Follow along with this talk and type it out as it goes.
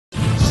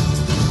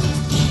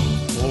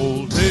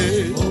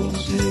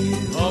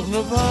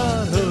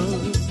Nevada,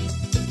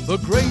 the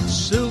great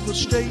silver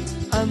state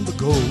and the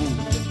gold.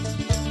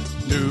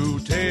 New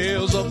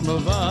tales of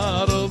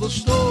Nevada, the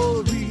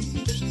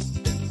stories,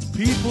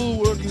 people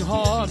working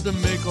hard to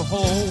make a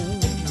home.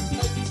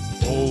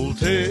 Old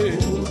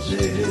tales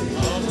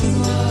of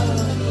Nevada.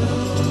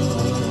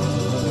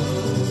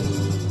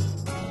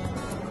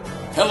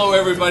 Hello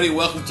everybody,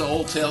 welcome to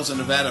Old Tales of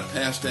Nevada,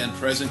 past and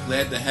present.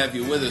 Glad to have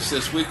you with us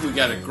this week. We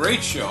got a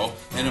great show,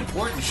 an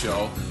important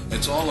show.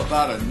 It's all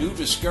about a new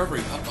discovery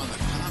up on the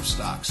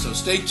Comstock. So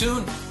stay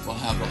tuned, we'll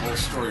have the whole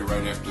story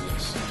right after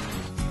this.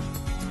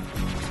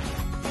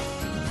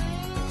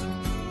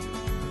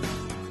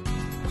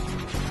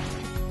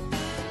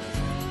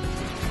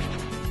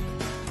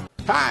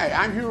 Hi,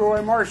 I'm Hugh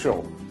Roy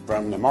Marshall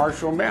from the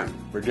Marshall Mint,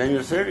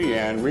 Virginia City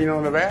and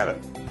Reno, Nevada.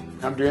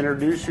 Come to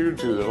introduce you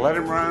to the Let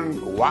 'em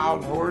Run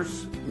Wild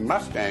Horse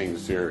Mustang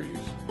series,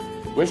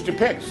 which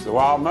depicts the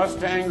Wild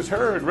Mustangs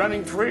herd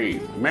running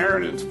free, mare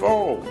and its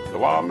foal, the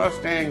Wild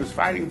Mustangs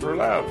fighting for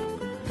love.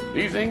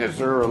 These ingots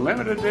are a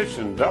limited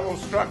edition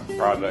double-struck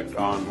product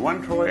on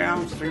 1 troy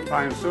ounce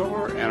 3-pine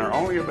silver and are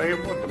only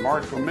available at the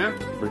Marshall Mint,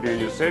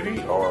 Virginia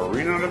City or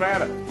Reno,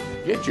 Nevada.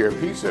 Get your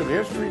piece of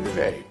history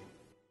today.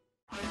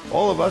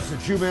 All of us at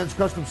Shoeman's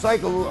Custom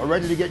Cycle are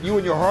ready to get you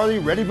and your Harley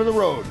ready for the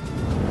road.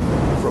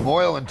 From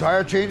oil and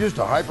tire changes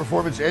to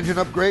high-performance engine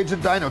upgrades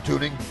and dyno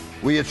tuning,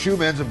 we at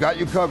Shoeman's have got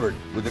you covered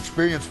with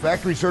experienced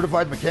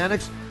factory-certified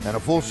mechanics and a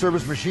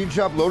full-service machine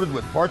shop loaded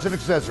with parts and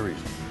accessories.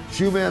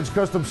 Shoeman's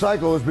Custom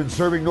Cycle has been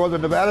serving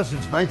Northern Nevada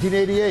since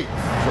 1988,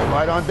 so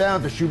ride on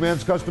down to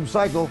Shoeman's Custom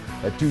Cycle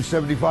at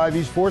 275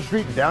 East 4th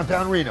Street in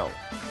downtown Reno.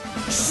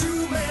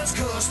 Shoeman's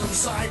Custom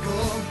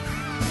Cycle,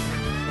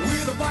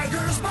 we're the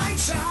biker's bike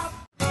shop.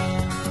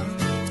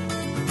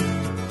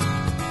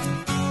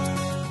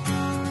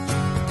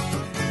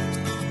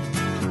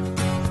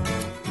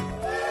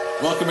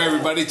 Welcome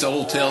everybody to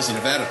Old Tales of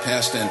Nevada,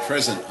 past and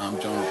present. I'm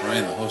John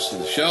O'Brien, the host of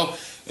the show.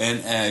 And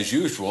as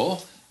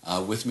usual,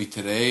 with me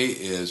today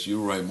is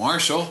Hugh Roy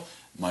Marshall,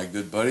 my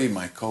good buddy,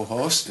 my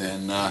co-host,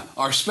 and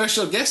our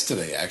special guest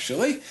today,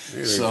 actually.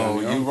 So,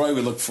 Hugh Roy, we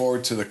look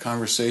forward to the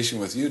conversation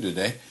with you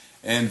today.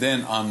 And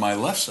then on my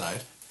left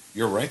side,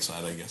 your right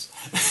side, I guess.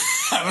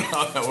 I don't know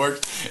how that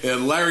works.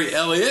 Larry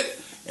Elliott.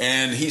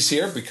 And he's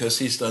here because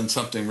he's done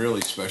something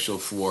really special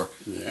for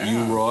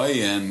you,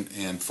 Roy,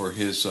 and for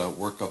his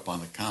work up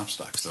on the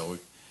Comstock. So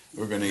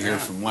we're going to hear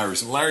from Larry.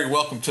 So, Larry,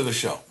 welcome to the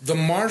show. The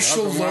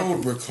Marshall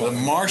Lode, we're calling.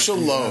 The Marshall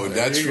Lode,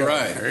 that's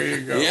right. There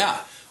you go.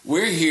 Yeah.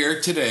 We're here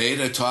today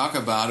to talk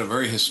about a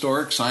very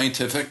historic,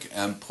 scientific,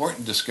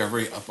 important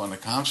discovery up on the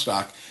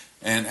Comstock.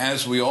 And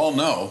as we all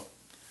know,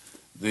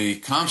 the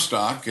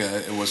Comstock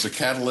it was the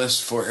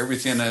catalyst for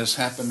everything that has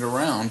happened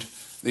around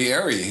the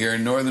area here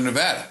in northern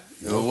Nevada.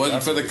 If it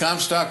wasn't for the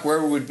Comstock,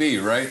 where would we be,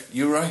 right?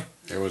 You right?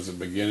 It was the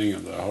beginning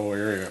of the whole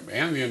area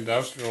and the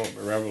Industrial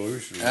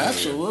Revolution. Really.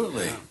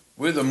 Absolutely. Yeah.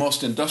 We're the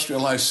most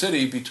industrialized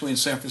city between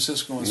San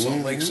Francisco and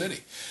Salt Lake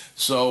City.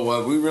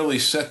 So we really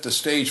set the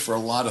stage for a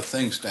lot of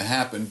things to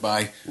happen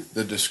by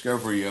the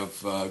discovery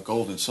of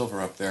gold and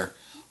silver up there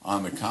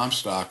on the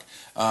Comstock.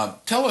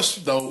 Tell us,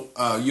 though,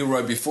 you,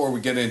 Roy, before we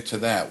get into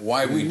that,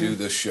 why we do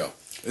this show.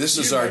 This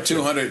is our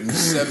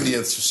 270th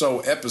or so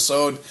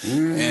episode,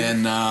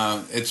 and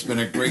it's been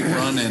a great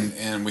run,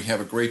 and we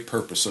have a great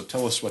purpose. So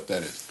tell us what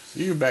that is.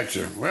 You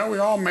betcha. Well, we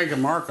all make a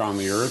mark on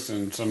the earth,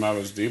 and some of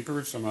us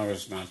deeper, some of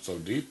us not so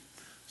deep.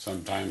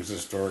 Sometimes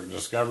historic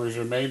discoveries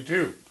are made,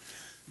 too.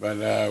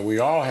 But we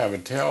all have a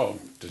tale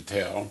to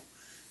tell.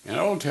 And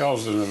Old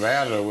Tales of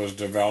Nevada was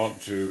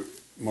developed to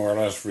more or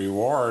less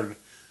reward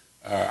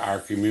our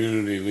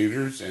community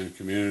leaders and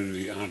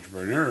community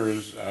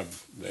entrepreneurs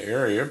of the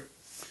area,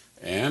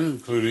 and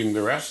including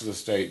the rest of the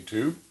state,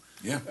 too,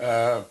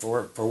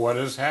 for what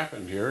has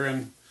happened here.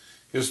 And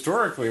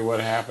historically what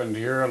happened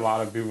here, a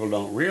lot of people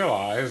don't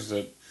realize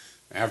that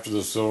after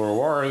the Civil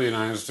War, the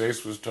United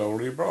States was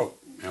totally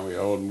broke, and we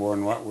owed more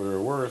than what we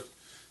were worth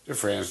to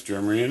France,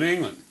 Germany, and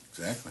England.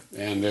 Exactly.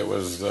 And it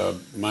was the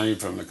money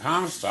from the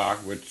Comstock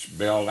which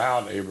bailed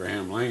out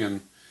Abraham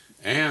Lincoln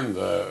and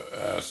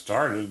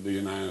started the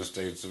United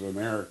States of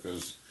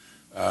America's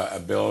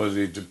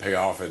ability to pay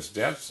off its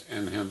debts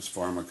and hence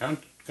form a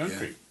country.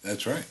 Yeah,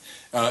 that's right.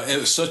 It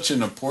was such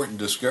an important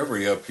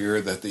discovery up here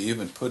that they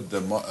even put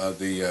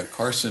the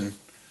Carson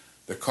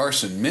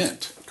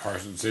Mint,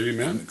 Carson City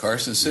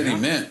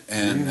Mint,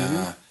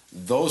 and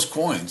those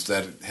coins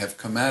that have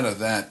come out of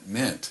that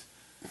mint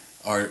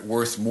are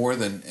worth more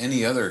than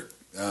any other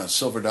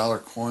silver dollar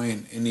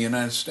coin in the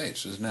United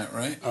States. Isn't that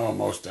right? Oh,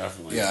 most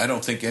definitely. Yeah, I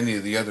don't think any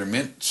of the other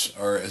mints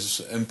are as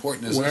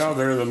important as this one.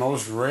 They're the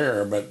most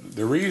rare, but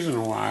the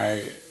reason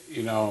why,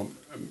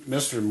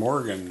 Mr.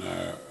 Morgan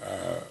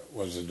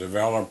was a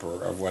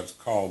developer of what's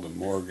called the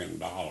Morgan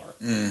dollar,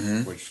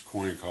 which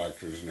coin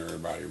collectors and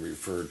everybody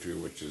refer to,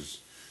 which is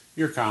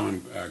your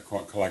common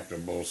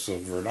collectible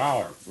silver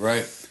dollar.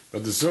 Right.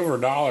 But the silver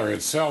dollar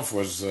itself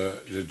was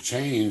the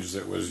change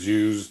that was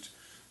used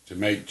to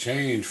make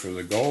change for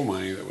the gold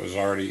money that was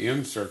already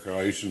in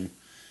circulation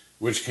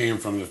which came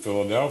from the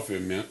Philadelphia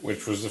Mint,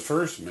 which was the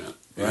first mint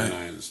in Right. the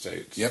United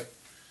States. Yep,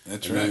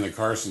 that's And right. then the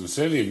Carson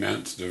City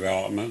Mint's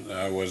development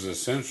was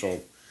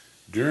essential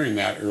during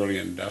that early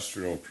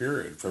industrial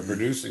period for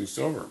producing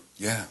silver.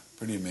 Yeah,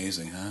 pretty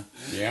amazing, huh?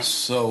 Yeah.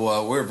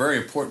 So we're a very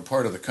important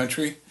part of the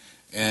country,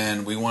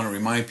 and we want to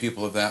remind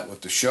people of that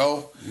with the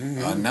show,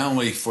 not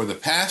only for the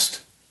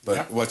past, but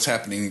Yep. what's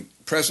happening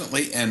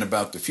presently and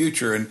about the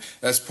future. And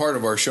that's part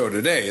of our show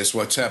today, is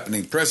what's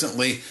happening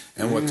presently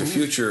and what the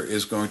future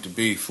is going to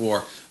be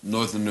for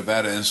Northern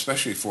Nevada, and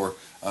especially for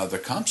the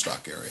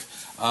Comstock area.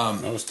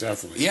 Most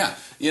definitely. Yeah,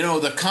 you know,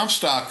 the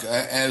Comstock,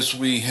 as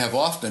we have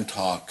often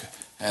talked,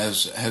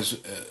 has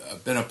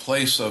been a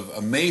place of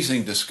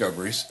amazing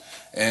discoveries,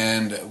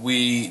 and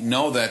we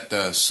know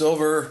that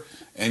silver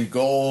and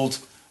gold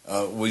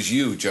was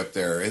huge up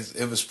there.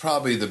 It was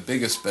probably the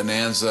biggest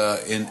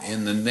bonanza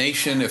in the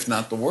nation, if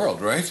not the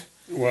world, right?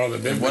 Well, the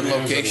big In one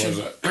bonanza location? was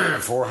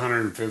a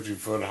 450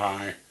 foot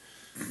high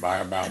by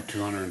about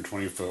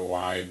 220 foot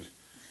wide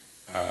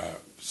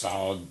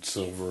solid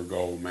silver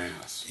gold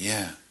mass.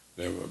 Yeah.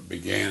 That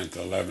began at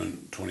the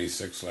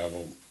 1126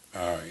 level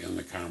in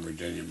the Con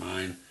Virginia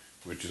mine,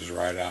 which is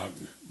right out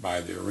by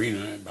the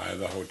arena, by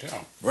the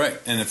hotel. Right,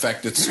 and in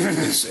fact, it's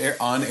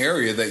on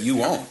area that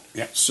you own.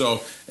 Yeah.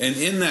 So, and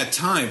in that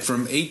time,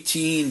 from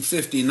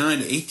 1859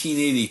 to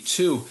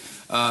 1882,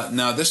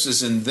 now this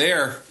is in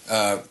their,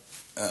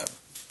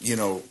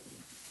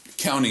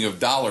 counting of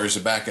dollars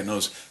back in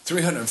those,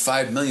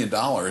 $305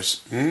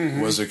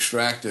 million was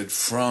extracted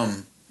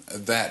from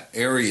that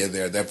area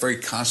there, that very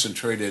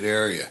concentrated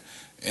area,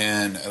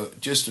 and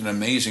just an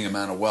amazing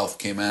amount of wealth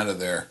came out of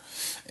there.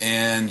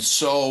 And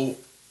so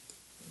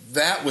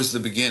that was the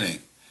beginning.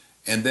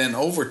 And then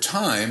over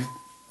time,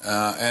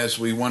 as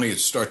we want to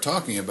start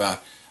talking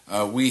about,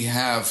 we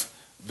have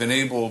been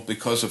able,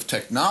 because of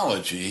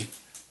technology,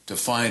 to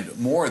find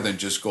more than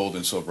just gold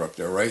and silver up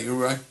there, right? You're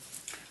right?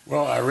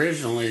 Well,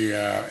 originally,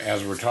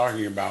 as we're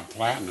talking about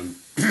platinum,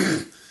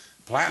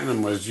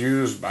 platinum was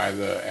used by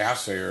the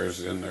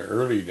assayers in the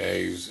early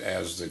days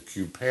as the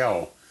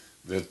cupel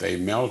that they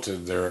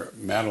melted their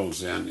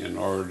metals in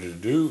order to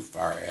do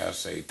our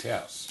assay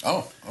tests.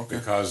 Oh, okay.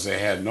 Because they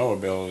had no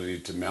ability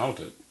to melt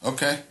it.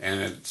 Okay. And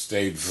it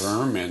stayed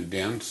firm and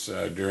dense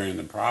during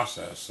the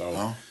process. So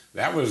Oh.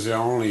 that was the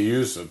only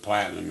use of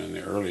platinum in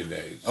the early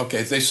days.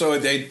 Okay, so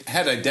they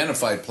had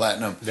identified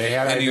platinum They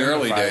had in the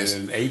early identified days.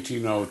 it in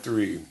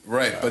 1803.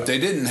 Right, but they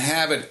didn't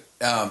have it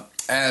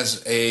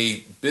as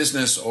a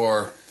business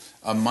or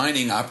a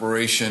mining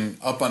operation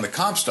up on the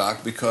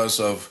Comstock because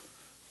of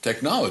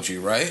technology,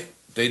 right?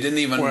 They didn't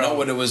even know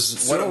what it was.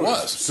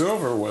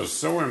 Silver was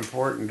so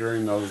important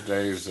during those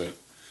days that,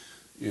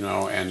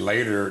 and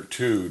later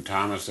too,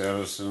 Thomas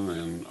Edison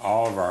and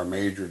all of our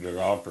major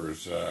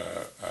developers,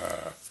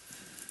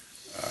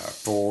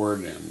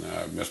 Ford and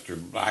Mr.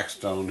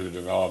 Blackstone, who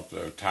developed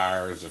the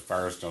tires, the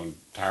Firestone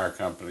Tire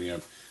Company,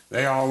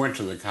 they all went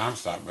to the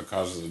Comstock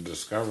because of the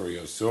discovery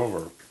of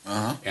silver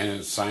and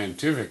its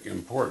scientific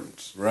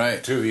importance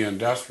Right. to the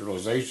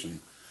industrialization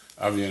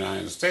of the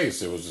United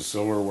States. It was the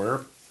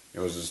silverware. It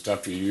was the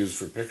stuff you used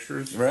for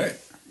pictures. Right.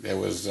 There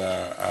was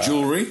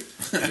Jewelry.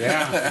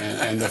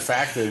 yeah, and the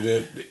fact that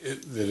it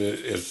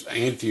is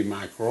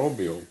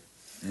antimicrobial,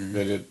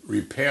 that it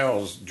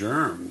repels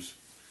germs.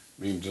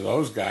 I mean, to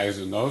those guys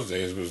in those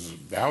days,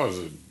 that was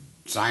a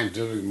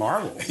scientific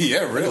marvel.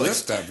 Yeah, really. This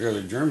stuff here,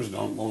 the germs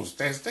won't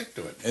stick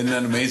to it. Isn't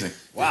that amazing?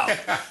 Wow.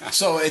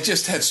 So it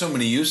just had so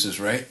many uses,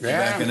 right?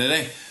 Yeah. Back in the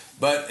day.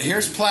 But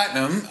here's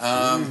platinum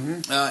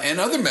and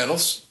other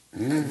metals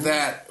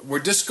that were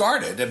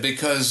discarded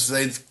because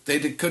they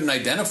couldn't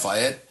identify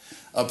it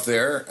up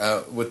there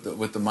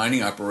with the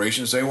mining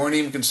operations. They weren't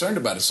even concerned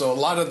about it. So a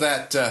lot of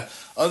that the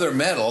other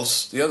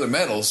metals,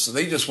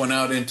 they just went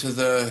out into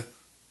the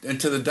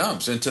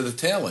dumps, into the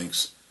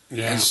tailings,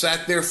 and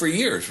sat there for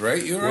years,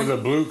 right? You're right. Well,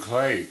 the blue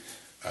clay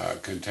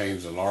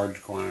contains a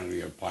large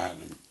quantity of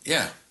platinum.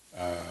 Yeah.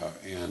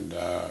 And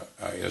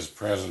is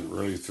present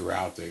really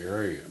throughout the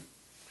area.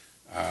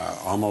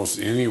 Almost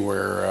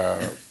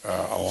anywhere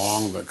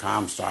along the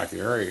Comstock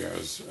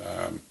areas,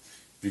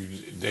 if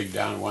you dig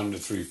down 1 to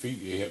 3 feet,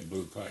 you hit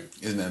blue clay.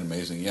 Isn't that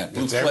amazing? Yeah.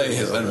 Blue It's clay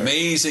is everywhere, an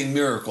amazing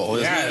miracle,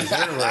 isn't it? It's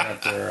everywhere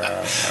up there.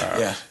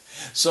 Yeah.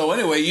 So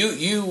anyway,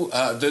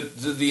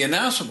 the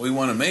announcement we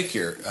want to make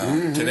here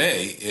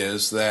today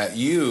is that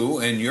you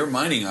and your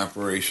mining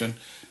operation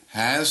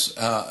has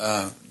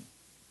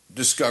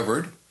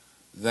discovered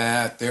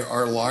that there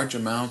are large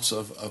amounts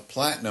of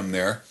platinum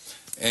there,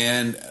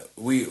 and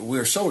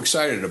we're so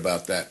excited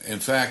about that. In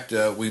fact,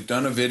 we've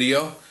done a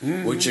video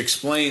which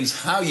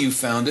explains how you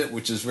found it,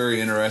 which is very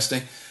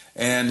interesting.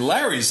 And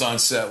Larry's on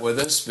set with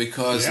us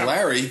because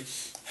Larry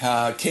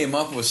came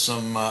up with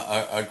some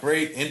a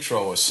great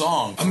intro, a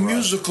song. A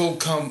musical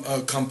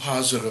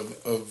composite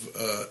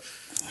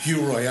of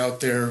Hugh Roy out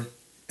there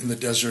in the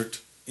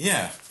desert.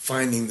 Yeah.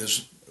 Finding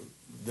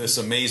this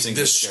amazing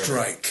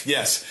strike.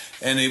 Yes,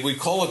 and we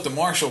call it the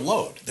Marshall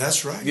Lode.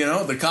 That's right. You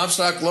know, the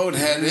Comstock Lode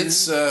had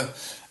its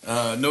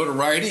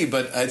notoriety,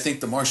 but I think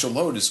the Marshall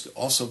Lode is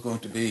also going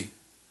to be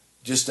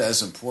just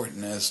as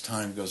important as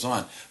time goes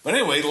on. But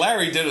anyway,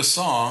 Larry did a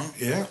song.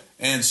 Yeah.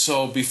 And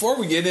so before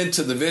we get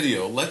into the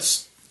video,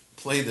 let's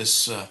play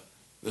this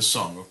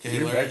song, okay,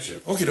 You Larry?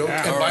 betcha. Okay, and All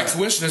by right.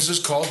 coincidence, it's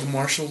called the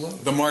Marshall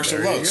Lode. The Marshall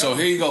There you Lode. go. So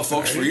here you go,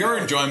 folks, There for you your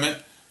go. enjoyment.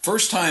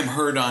 First time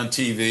heard on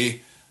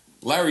TV,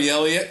 Larry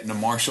Elliott and the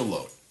Marshall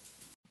Lode.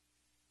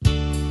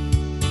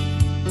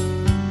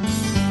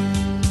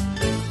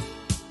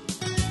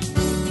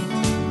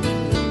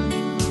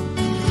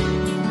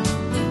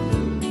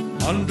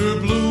 Under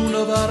blue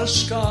Nevada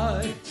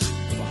sky,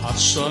 the hot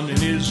sun in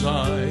his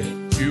eye,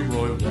 Hugh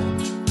Roy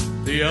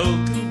walked the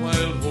elk and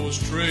wild horse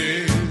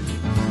trail.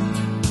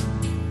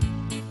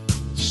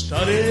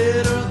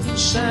 Studied earth and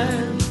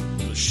sand,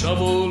 with a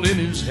shovel in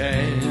his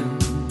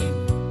hand,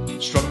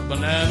 struck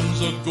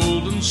bonanza,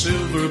 gold and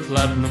silver,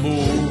 platinum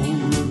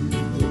ore.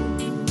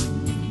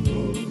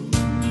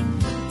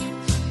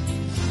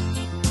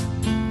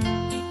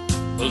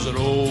 Was an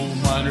old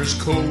miner's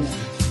code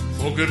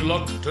for good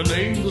luck to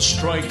name the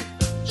strike,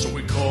 so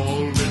we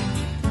called it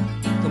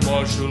the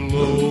Marshall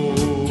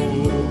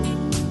Lode.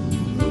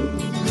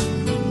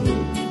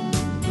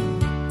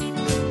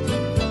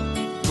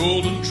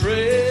 Golden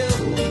trail,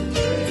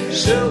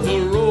 silver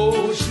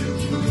road,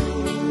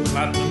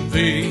 platinum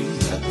vein,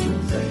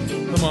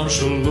 the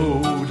Marshall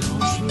Lode.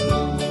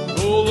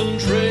 Golden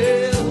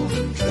trail,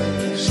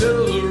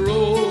 silver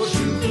road,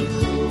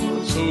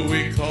 so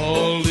we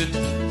called it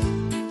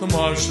the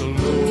Marshall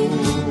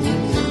Lode.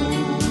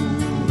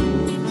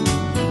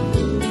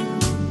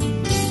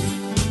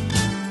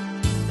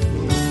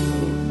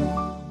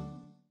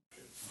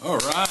 All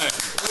right.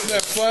 Wasn't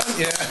that fun?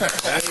 Yeah.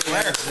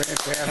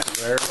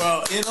 Fantastic, Larry.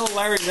 Well, you know,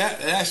 Larry,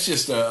 that's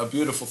just a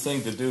beautiful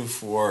thing to do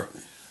for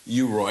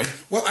you, Roy.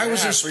 Well, I was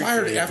Yeah, I inspired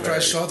appreciate it, after I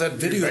Larry. saw that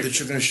video that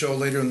you're going to show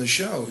later in the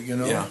show. You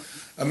know, Yeah.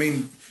 I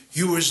mean,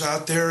 you was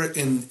out there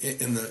in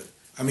the.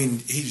 I mean,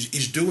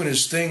 he's doing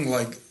his thing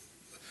like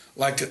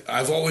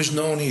I've always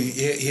known.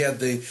 He had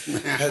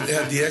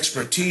the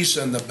expertise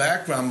and the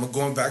background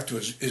going back to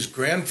his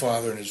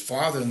grandfather and his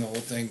father and the whole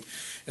thing,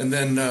 and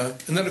then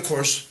of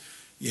course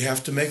you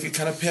have to make it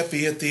kind of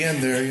peppy at the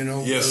end there. You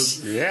know.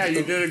 Yes. Yeah,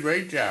 you did a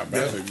great job.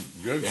 That's a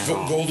good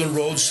song. Golden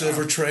Road,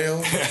 Silver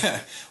Trail.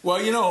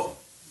 Well, you know,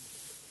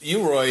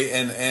 you, Roy,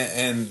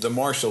 and the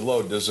Marshall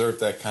Lode deserve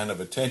that kind of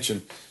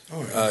attention.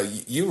 Oh, yeah.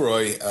 You,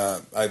 Roy,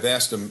 I've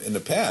asked him in the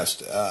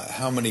past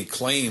how many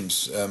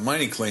claims,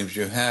 mining claims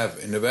you have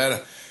in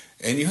Nevada,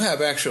 and you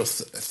have actual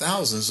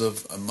thousands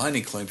of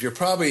mining claims. You're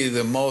probably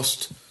the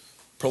most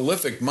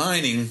prolific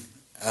mining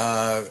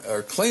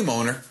or claim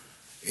owner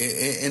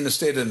in the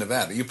state of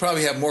Nevada. You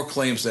probably have more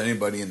claims than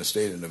anybody in the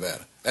state of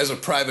Nevada, as a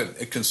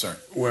private concern.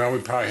 Well, we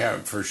probably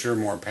have, for sure,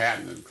 more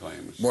patented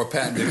claims. More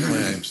patented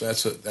claims.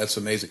 That's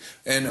amazing.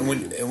 And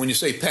when you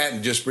say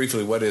patent, just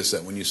briefly, what is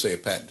that when you say a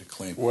patented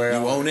claim?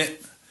 Well, you own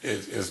it?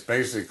 It's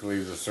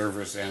basically the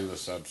surface and the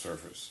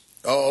subsurface.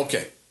 Oh,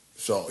 okay.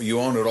 So you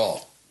own it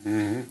all.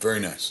 Mm-hmm. Very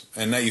nice.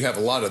 And now you have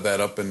a lot of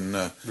that up in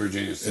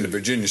Virginia City. in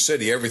Virginia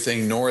City.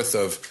 Everything north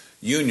of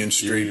Union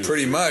Street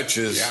pretty much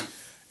is Yeah.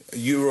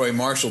 U-Roy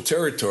Marshall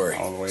territory.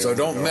 All the way So over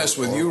don't to mess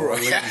with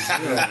U-Roy.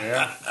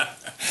 Yeah.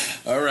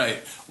 All right.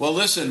 Well,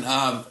 listen,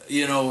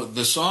 you know,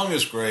 the song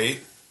is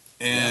great.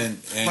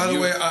 And By the you-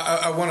 way,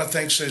 I want to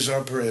thank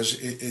Cesar Perez.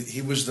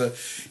 He was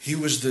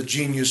the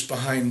genius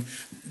behind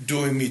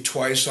doing me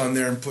twice on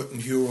there and putting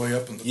Hugh Roy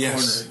up in the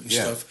Yes, corner and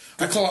yeah. stuff.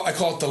 I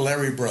call it the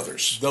Larry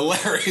Brothers. the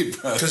Larry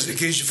Brothers. Because in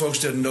case you folks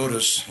didn't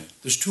notice,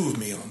 there's two of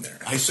me on there.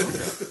 I saw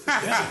that.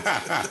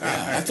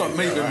 Yeah, I thought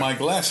maybe my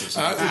glasses.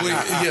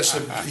 Yes,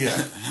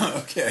 yeah.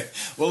 Okay.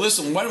 Well,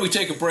 listen, why don't we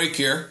take a break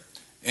here,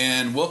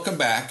 and we'll come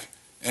back.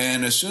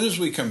 And as soon as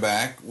we come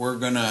back, we're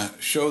going to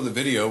show the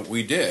video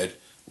we did,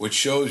 which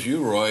shows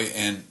you, Roy,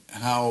 and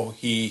how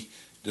he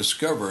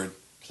discovered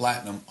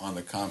platinum on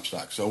the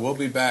Comstock. So we'll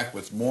be back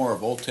with more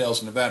of Old Tales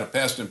of Nevada,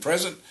 past and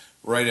present,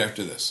 right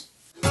after this.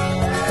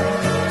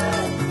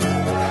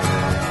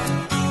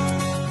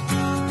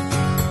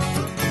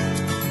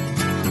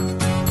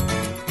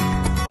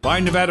 Buy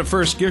Nevada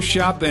First Gift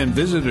Shop and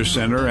Visitor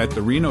Center at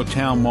the Reno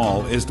Town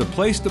Mall is the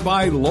place to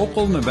buy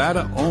local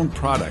Nevada-owned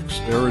products.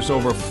 There is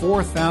over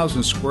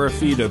 4,000 square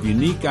feet of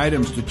unique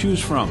items to choose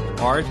from.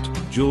 Art,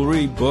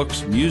 jewelry,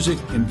 books, music,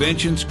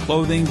 inventions,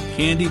 clothing,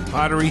 candy,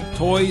 pottery,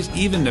 toys,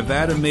 even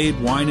Nevada-made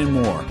wine and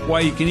more. Why,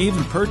 you can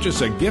even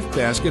purchase a gift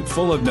basket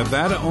full of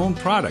Nevada-owned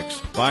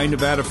products. Buy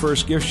Nevada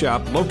First Gift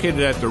Shop, located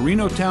at the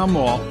Reno Town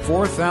Mall,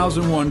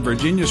 4001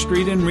 Virginia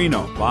Street in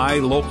Reno. Buy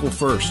local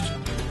first.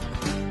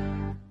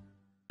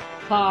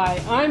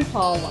 Hi, I'm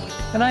Paula.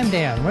 And I'm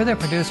Dan. We're the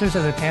producers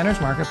of the Tanner's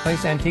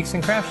Marketplace Antiques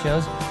and Craft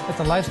Shows at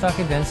the Livestock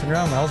Event Center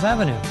on Wells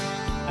Avenue.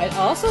 I'd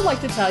also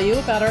like to tell you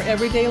about our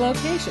everyday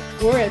location.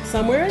 We're at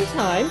Somewhere in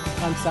Time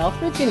on South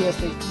Virginia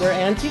Street. We're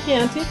Antique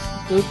Antiques,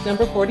 booth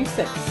number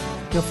 46.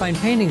 You'll find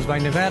paintings by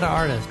Nevada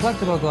artists,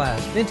 collectible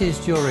glass, vintage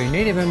jewelry,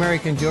 Native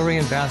American jewelry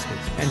and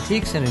baskets,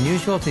 antiques and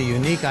unusual to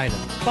unique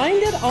items. Find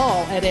it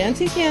all at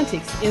Antique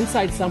Antiques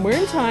inside Somewhere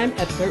in Time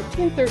at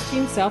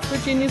 1313 South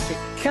Virginia Street.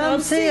 Come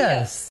see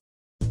us!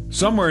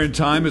 Somewhere in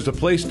Time is a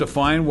place to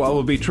find what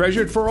will be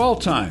treasured for all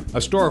time.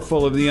 A store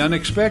full of the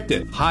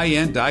unexpected.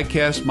 High-end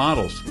die-cast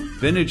models,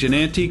 vintage and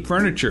antique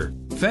furniture,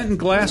 Fenton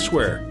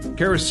glassware,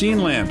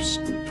 kerosene lamps,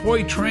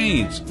 toy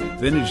trains,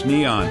 vintage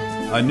neon,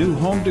 a new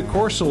home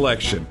decor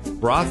selection,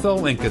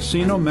 brothel and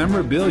casino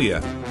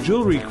memorabilia,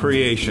 jewelry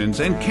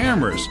creations, and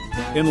cameras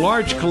in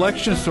large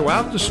collections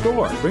throughout the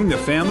store. Bring the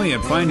family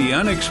and find the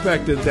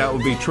unexpected that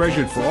will be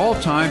treasured for all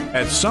time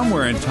at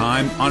Somewhere in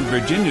Time on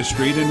Virginia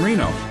Street in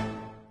Reno.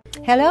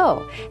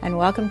 Hello, and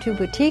welcome to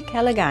Boutique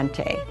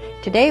Elegante.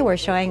 Today we're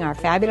showing our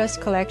fabulous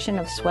collection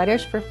of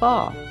sweaters for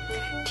fall,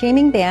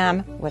 teaming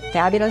them with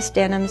fabulous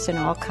denims in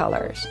all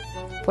colors.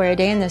 For a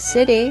day in the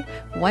city,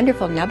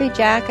 wonderful nubby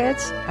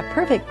jackets, a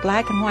perfect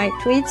black and white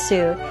tweed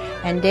suit,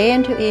 and day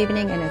into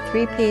evening in a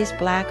three-piece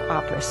black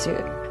opera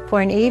suit.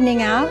 For an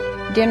evening out,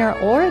 dinner,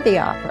 or the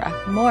opera,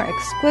 more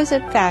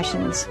exquisite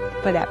fashions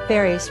for that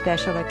very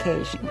special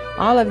occasion.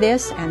 All of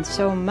this and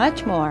so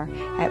much more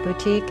at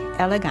Boutique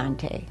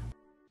Elegante.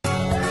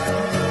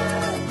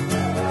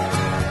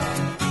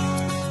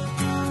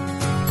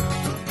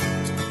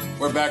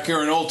 We're back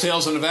here in Old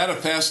Tales of Nevada,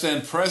 past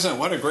and present.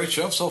 What a great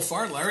show so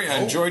far, Larry. I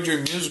enjoyed your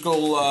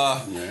musical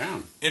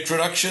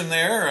introduction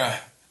there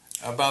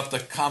about the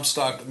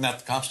Comstock, not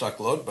the Comstock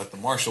Lode, but the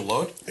Marshall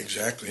Lode.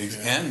 Exactly.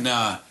 And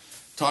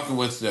talking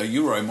with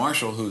you, Roy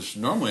Marshall, who's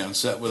normally on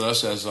set with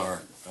us as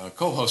our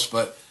co-host,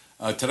 but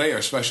today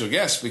our special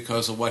guest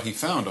because of what he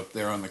found up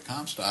there on the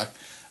Comstock.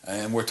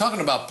 And we're talking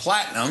about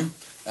platinum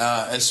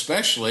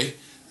especially,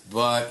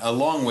 but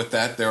along with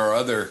that there are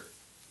other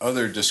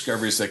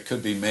discoveries that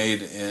could be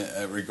made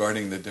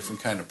regarding the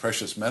different kind of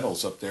precious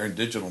metals up there and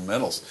digital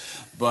metals.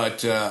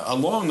 But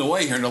along the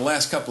way here in the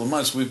last couple of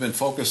months, we've been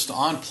focused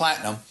on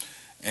platinum,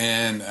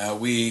 and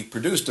we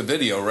produced a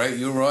video, right,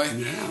 you, Roy?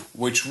 Yeah.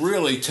 Which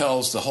really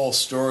tells the whole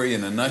story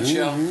in a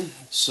nutshell. Mm-hmm.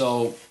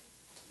 So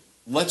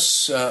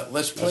let's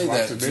play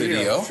that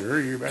video,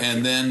 sure, you bet.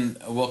 And then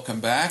we'll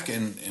come back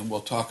and we'll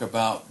talk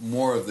about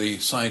more of the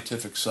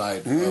scientific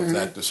side of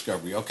that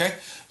discovery, okay?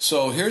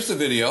 So here's the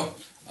video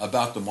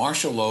about the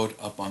Marshall Lode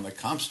up on the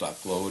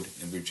Comstock Lode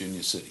in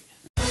Virginia City.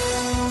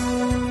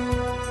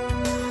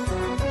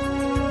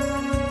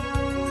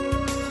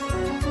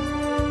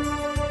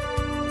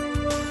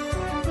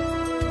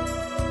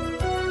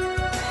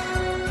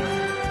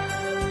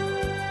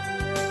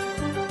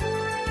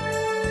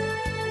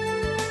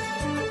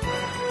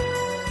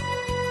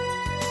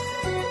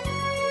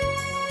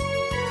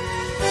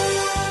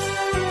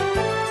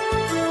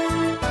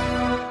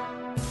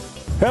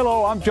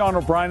 Hello, I'm John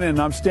O'Brien, and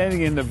I'm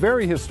standing in the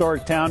very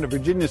historic town of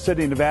Virginia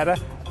City, Nevada,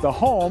 the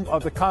home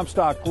of the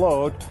Comstock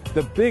Lode,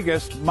 the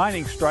biggest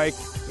mining strike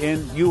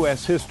in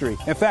U.S. history.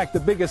 In fact, the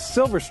biggest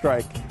silver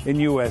strike in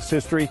U.S.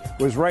 history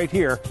was right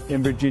here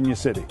in Virginia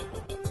City.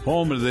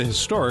 Home of the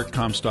historic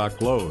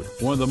Comstock Lode,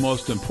 one of the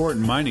most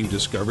important mining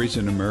discoveries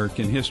in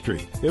American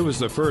history. It was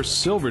the first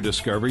silver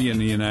discovery in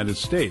the United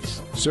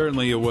States.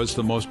 Certainly it was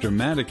the most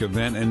dramatic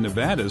event in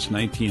Nevada's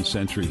 19th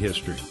century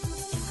history.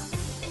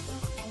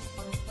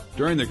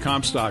 During the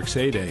Comstock's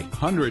heyday,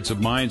 hundreds of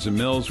mines and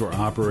mills were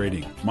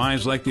operating.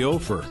 Mines like the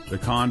Ophir, the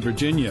Con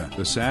Virginia,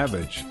 the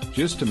Savage,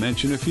 just to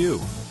mention a few.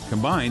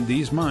 Combined,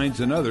 these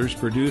mines and others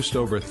produced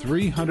over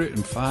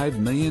 $305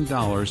 million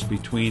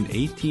between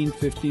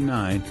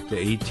 1859 to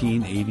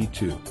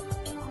 1882.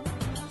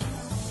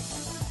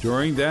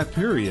 During that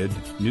period,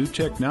 new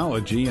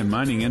technology and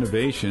mining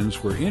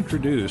innovations were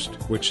introduced,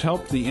 which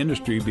helped the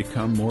industry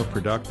become more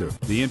productive.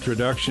 The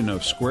introduction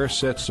of square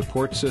set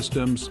support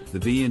systems, the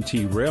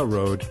V&T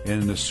Railroad,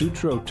 and the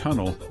Sutro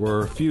Tunnel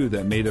were a few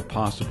that made it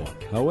possible.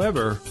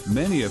 However,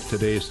 many of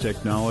today's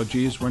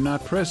technologies were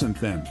not present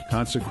then.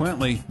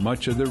 Consequently,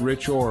 much of the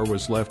rich ore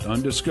was left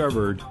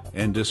undiscovered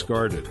and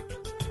discarded.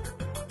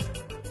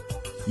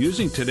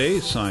 Using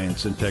today's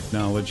science and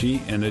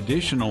technology, an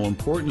additional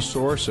important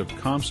source of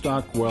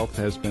Comstock wealth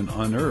has been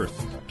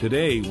unearthed.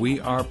 Today, we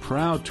are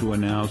proud to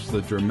announce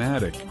the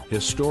dramatic,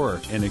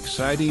 historic, and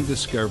exciting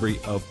discovery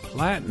of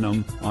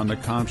platinum on the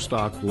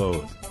Comstock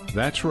Lode.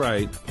 That's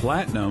right,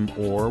 platinum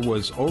ore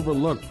was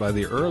overlooked by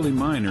the early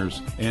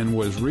miners and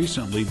was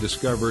recently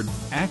discovered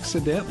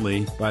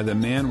accidentally by the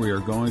man we are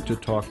going to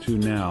talk to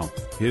now.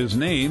 His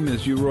name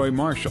is Roy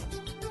Marshall.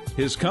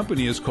 His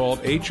company is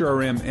called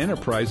HRM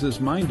Enterprises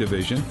Mine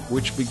Division,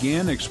 which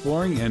began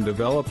exploring and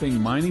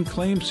developing mining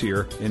claims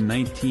here in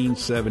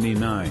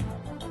 1979.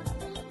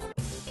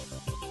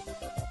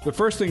 The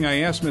first thing I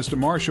asked Mr.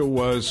 Marshall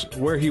was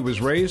where he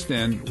was raised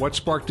and what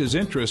sparked his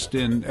interest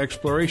in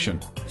exploration.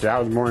 I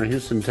was born in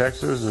Houston,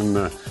 Texas, and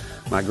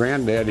my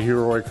granddad, Hugh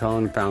Roy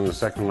Cohn, found the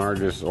second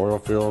largest oil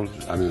field,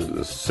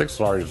 the sixth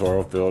largest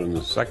oil field and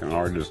the second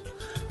largest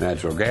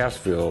natural gas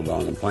field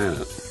on the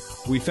planet.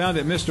 We found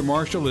that Mr.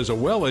 Marshall is a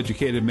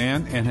well-educated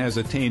man and has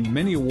attained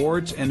many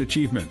awards and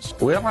achievements.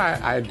 Well,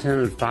 I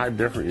attended 5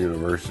 different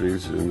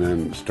universities and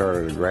then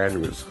started a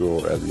graduate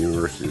school at the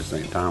University of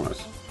St. Thomas.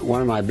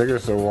 One of my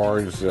biggest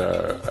awards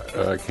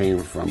came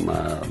from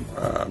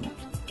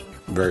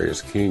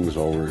various kings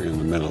over in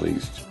the Middle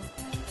East.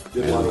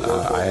 And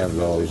I have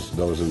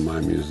those in my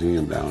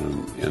museum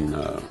down in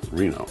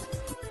Reno.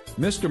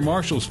 Mr.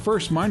 Marshall's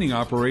first mining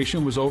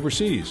operation was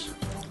overseas.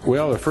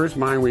 Well, the first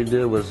mine we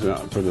did was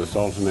for the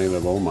Sultanate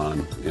of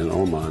Oman, in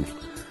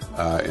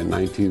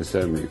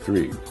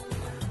 1973.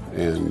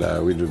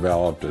 And we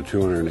developed a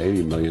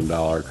 $280 million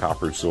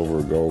copper,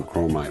 silver, gold,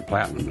 chromite,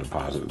 platinum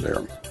deposit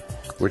there,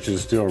 which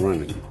is still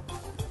running.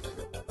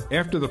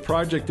 After the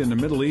project in the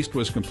Middle East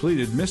was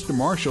completed, Mr.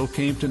 Marshall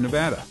came to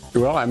Nevada.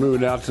 Well, I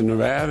moved out to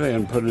Nevada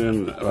and put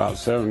in about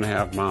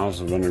 7.5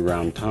 miles of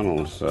underground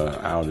tunnels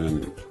out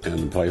in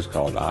a place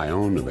called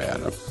Ione,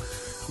 Nevada,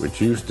 which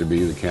used to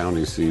be the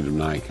county seat of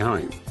Nye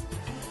County.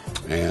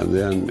 And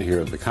then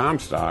here at the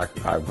Comstock,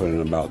 I put in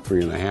about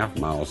 3.5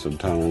 miles of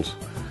tunnels,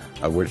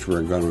 of which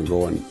we're going to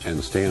go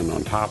and stand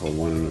on top of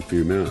one in a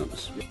few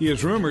minutes. He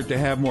is rumored to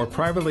have more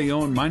privately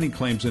owned mining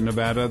claims in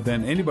Nevada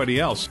than anybody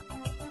else.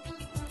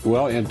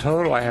 Well, in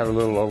total, I have a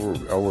little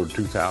over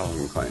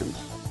 2,000 claims.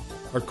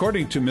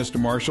 According to Mr.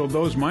 Marshall,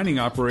 those mining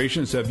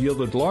operations have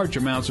yielded large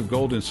amounts of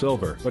gold and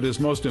silver, but his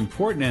most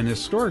important and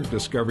historic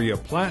discovery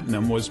of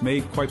platinum was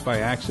made quite by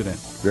accident.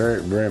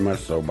 Very, very much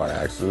so by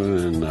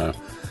accident, and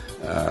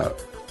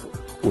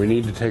we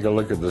need to take a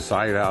look at the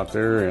site out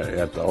there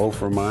at the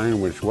Ophir mine,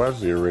 which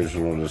was the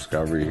original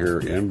discovery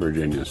here in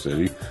Virginia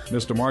City.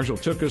 Mr. Marshall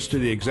took us to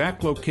the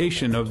exact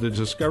location of the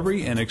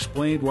discovery and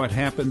explained what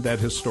happened that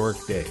historic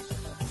day.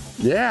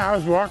 Yeah, I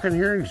was walking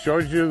here and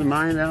showed you the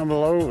mine down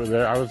below.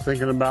 I was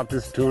thinking about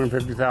this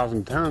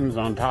 250,000 tons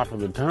on top of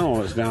the tunnel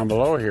that's down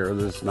below here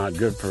that's not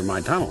good for my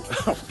tunnel,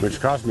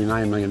 which cost me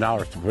 $9 million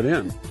to put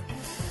in.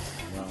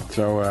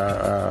 So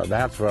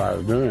that's what I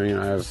was doing.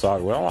 I just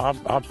thought, well,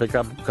 I'll pick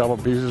up a couple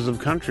pieces of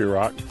country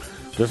rock,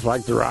 just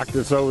like the rock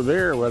that's over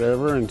there or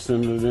whatever, and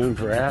send it in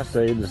for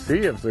assay to see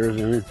if there's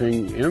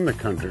anything in the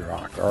country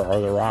rock or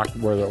the rock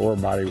where the ore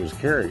body was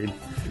carried.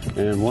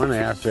 And one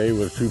assay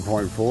was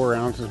 2.4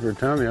 ounces per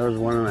ton, the other was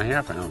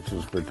 1.5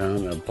 ounces per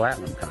ton of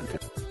platinum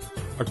content.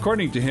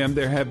 According to him,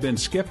 there have been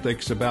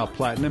skeptics about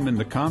platinum in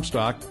the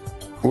Comstock.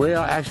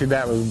 Well, actually,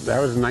 that was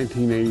in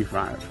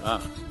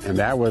 1985, and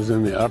that was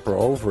in the Upper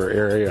Ophir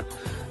area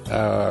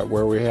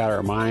where we had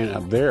our mine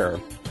up there,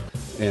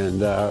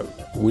 and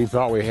we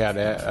thought we had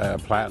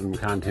platinum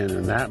content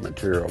in that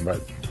material,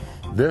 but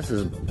this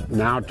is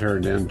now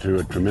turned into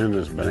a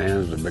tremendous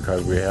bonanza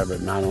because we have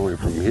it not only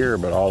from here,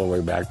 but all the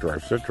way back to our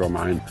Citro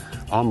mine,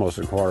 almost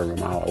a quarter of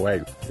a mile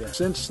away.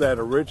 Since that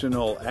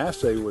original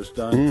assay was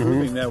done,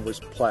 proving that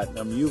was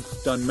platinum, you've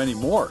done many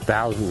more.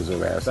 Thousands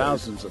of assays.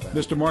 Thousands of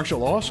assays. Mr.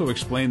 Marshall also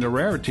explained the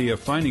rarity of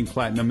finding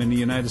platinum in the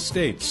United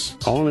States.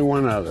 Only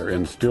one other,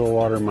 in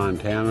Stillwater,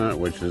 Montana,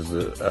 which is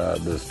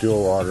the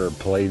Stillwater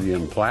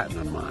Palladium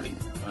Platinum Mine.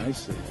 I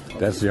see. Okay.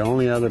 That's the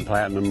only other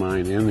platinum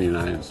mine in the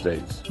United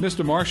States.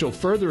 Mr. Marshall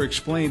further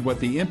explained what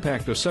the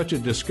impact of such a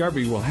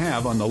discovery will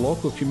have on the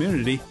local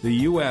community, the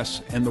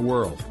U.S., and the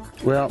world.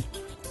 Well,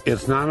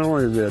 it's not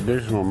only the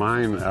additional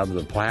mine of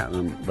the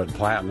platinum, but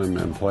platinum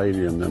and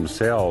palladium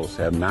themselves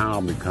have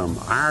now become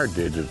our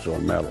digital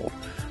metal.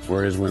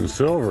 Whereas when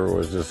silver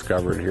was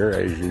discovered here,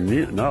 as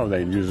you know,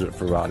 they use it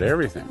for about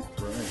everything.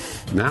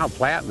 Right. Now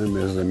platinum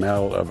is the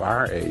metal of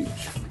our age.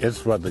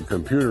 It's what the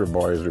computer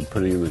boys are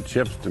putting in the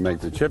chips to make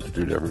the chips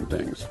do different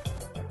things.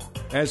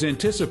 As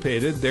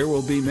anticipated, there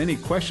will be many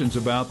questions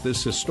about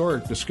this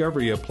historic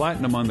discovery of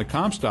platinum on the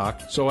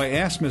Comstock, so I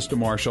asked Mr.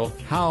 Marshall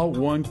how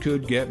one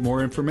could get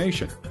more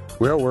information.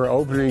 Well, we're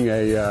opening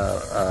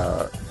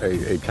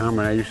a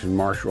combination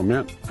Marshall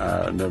Mint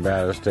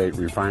Nevada State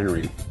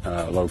Refinery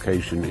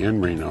location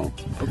in Reno,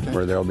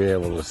 where they'll be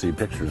able to see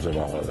pictures of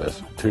all of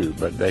this too.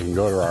 But they can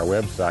go to our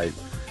website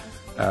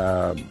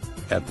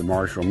at the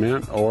Marshall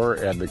Mint or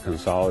at the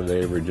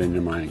Consolidated Virginia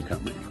Mining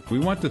Company. We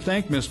want to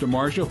thank Mr.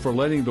 Marshall for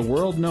letting the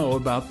world know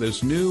about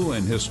this new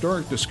and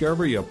historic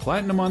discovery of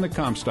platinum on the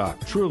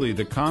Comstock. Truly,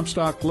 the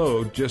Comstock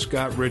Lode just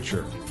got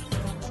richer.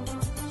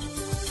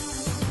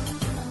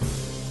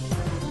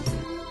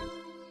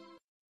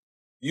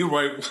 You're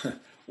right.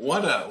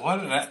 What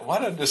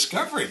a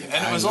discovery!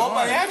 And it was all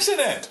by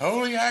accident.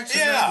 Totally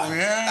accidental.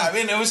 Yeah. I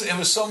mean, it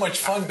was so much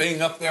fun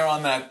being up there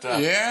on that.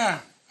 Yeah.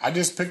 I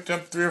just picked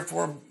up 3 or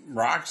 4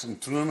 rocks and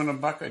threw them in a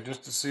bucket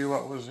just to see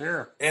what was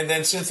there. And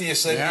then Cynthia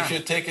said you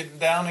should take it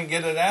down and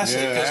get it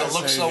assayed because it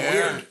looks so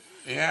weird.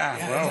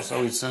 Yeah. Well, so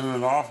we sent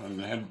it off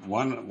and had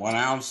one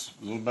ounce,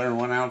 a little better than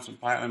 1 ounce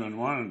of platinum in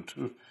one,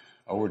 and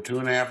over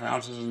 2.5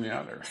 ounces in the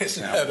other.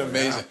 Isn't that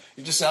amazing? Yeah.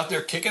 You're just out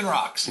there kicking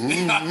rocks.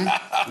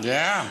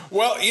 Yeah.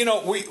 Well, you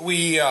know,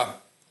 we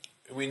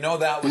know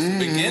that was the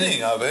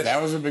beginning of it.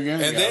 That was the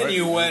beginning and then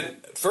you went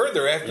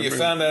further after you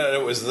found out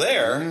it was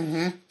there,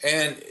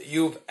 and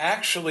you've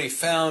actually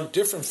found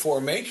different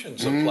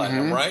formations of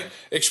platinum, right?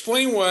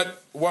 Explain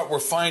what we're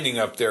finding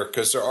up there,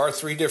 because there are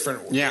 3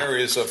 different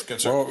areas of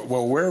concern.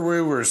 Well, where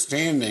we were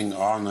standing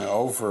on the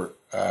Ophir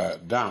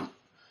dump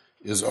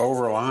is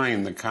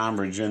overlying the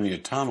Virginia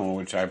tunnel,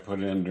 which I put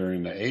in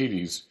during the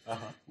 80s,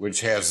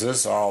 which has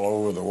this all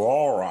over the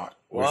wall rock,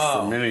 which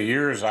for many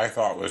years I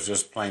thought was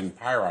just plain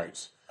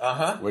pyrites,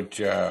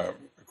 which, of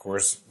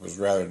course, was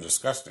rather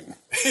disgusting.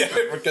 Yeah,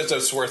 because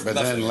it's worth But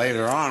nothing. then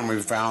later on, we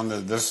found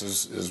that this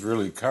is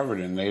really covered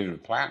in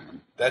native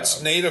platinum.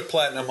 That's native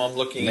platinum I'm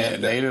looking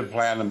at. Native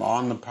platinum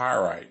on the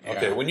pyrite. Yeah.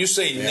 Okay, when you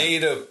say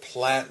native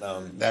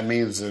platinum, that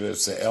means that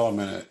it's the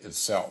element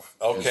itself.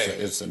 Okay.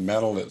 It's the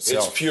metal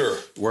itself. It's pure.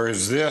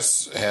 Whereas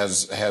this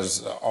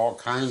has all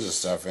kinds of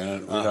stuff in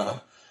it.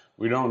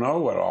 We don't know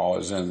what all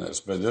is in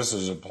this, but this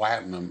is a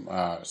platinum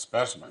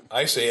specimen.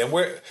 I see. And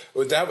where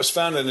that was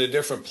found in a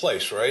different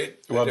place, right?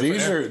 Well,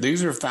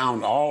 these are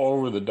found all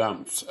over the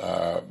dumps.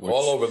 All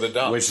over the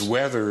dumps. Which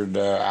weathered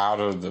out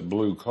of the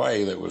blue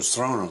clay that was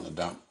thrown on the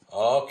dump.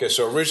 Okay,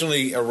 so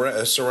originally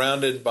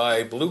surrounded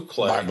by blue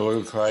clay. By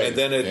blue clay, and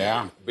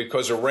then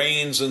because of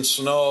rains and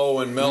snow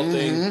and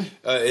melting,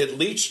 it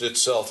leached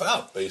itself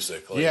out,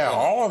 basically. Yeah,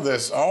 all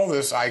this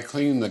I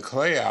cleaned the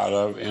clay out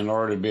of in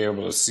order to be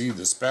able to see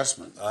the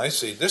specimen. I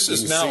see. This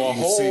is now a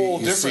whole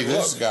different look.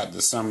 This has got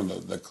some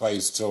of the clay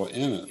still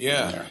in it.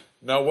 Yeah.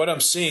 Now, what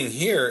I'm seeing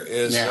here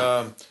is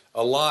a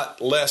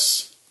lot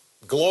less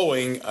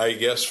glowing, I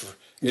guess.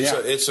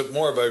 It's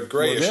more of a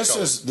grayish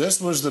color.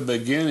 This was the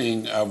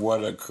beginning of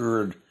what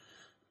occurred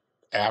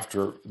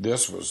after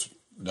this was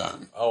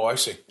done. Oh, I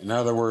see. In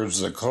other words,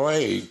 the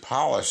clay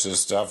polished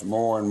this stuff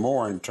more and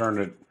more and turned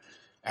it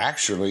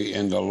actually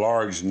into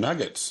large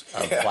nuggets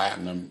of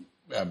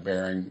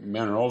platinum-bearing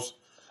minerals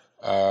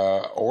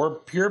or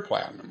pure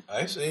platinum.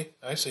 I see.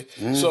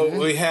 So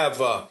we have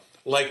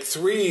like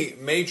 3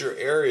 major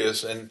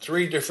areas and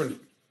 3 different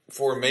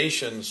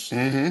formations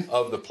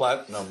of the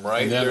platinum,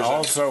 right? And then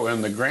also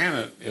in the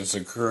granite, it's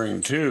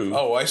occurring too.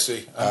 Oh, I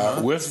see.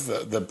 With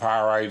the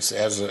pyrites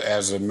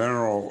as a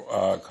mineral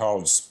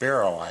called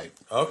sperolite.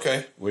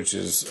 Okay. Which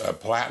is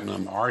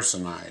platinum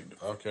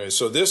arsenide. Okay,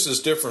 so this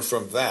is different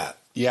from that.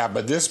 Yeah,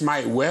 but this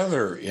might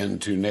weather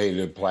into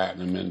native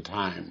platinum in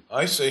time.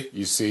 I see.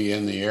 You see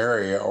in the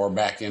area or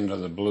back into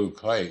the blue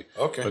clay.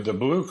 Okay. But the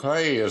blue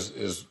clay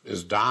is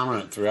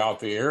dominant throughout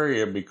the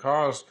area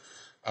because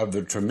of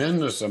the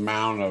tremendous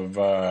amount of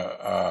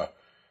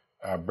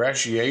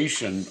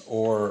brecciation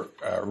or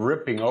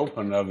ripping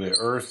open of the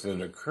earth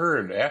that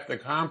occurred at the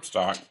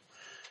Comstock,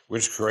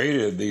 which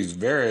created these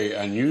very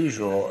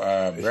unusual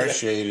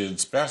brecciated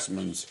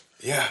specimens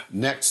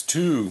next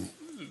to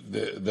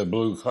the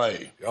blue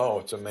clay. Oh,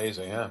 it's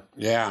amazing, huh?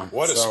 Yeah.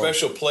 What a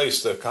special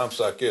place the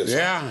Comstock is.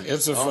 Yeah,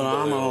 it's a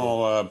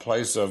phenomenal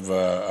place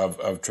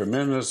of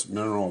tremendous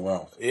mineral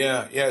wealth.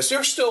 Yeah. Is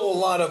there still a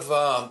lot of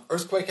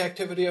earthquake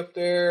activity up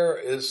there?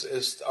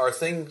 Are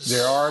things?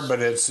 There are,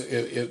 but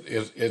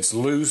it's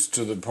loose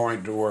to the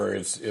point to where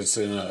it's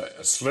in a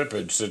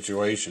slippage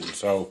situation.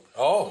 So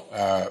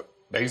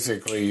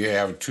basically, you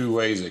have 2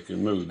 ways it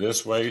can move: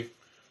 this way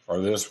or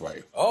this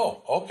way.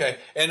 Oh, okay.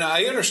 And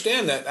I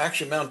understand that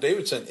actually Mount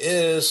Davidson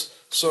is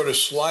sort of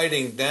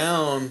sliding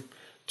down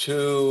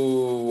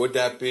to, would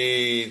that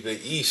be the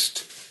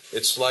east?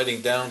 It's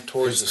sliding down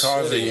towards the city.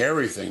 It's causing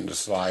everything to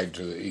slide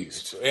to the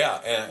east. Yeah.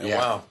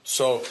 Wow.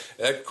 So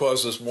that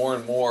causes more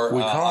and more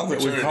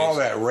opportunities. We call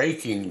that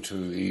raking to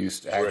the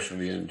east,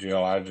 actually, in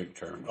geologic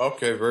terms.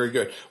 Okay, very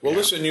good. Well,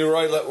 listen, you're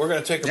right. We're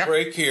going to take a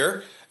break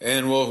here,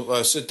 and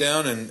we'll sit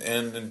down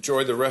and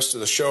enjoy the rest of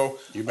the show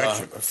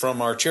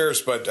from our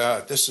chairs. But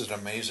this is an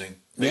amazing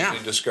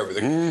discovery.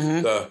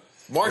 The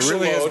Marshall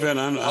really Lode has been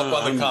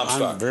up on the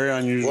Comstock. Very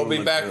unusual. We'll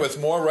be back with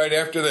more right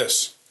after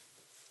this.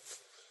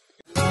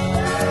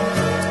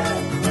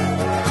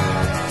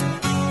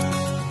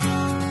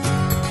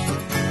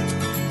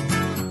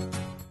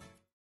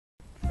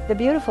 The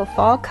beautiful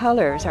fall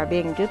colors are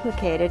being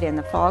duplicated in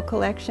the fall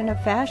collection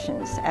of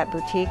fashions at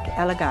Boutique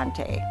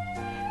Elegante.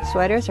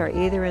 Sweaters are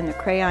either in the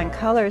crayon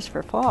colors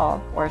for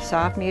fall or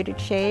soft muted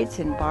shades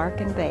in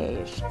bark and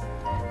beige.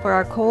 For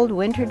our cold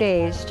winter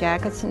days,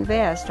 jackets and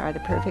vests are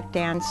the perfect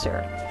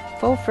answer.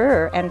 Faux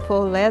fur and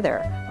faux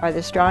leather are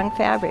the strong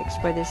fabrics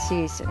for this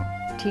season.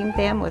 Team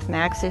them with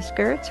maxi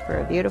skirts for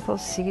a beautiful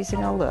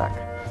seasonal look.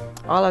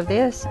 All of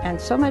this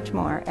and so much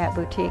more at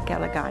Boutique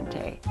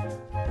Elegante.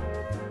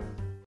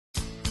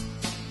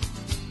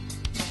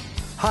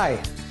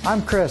 Hi,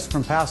 I'm Chris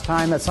from Past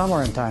Time at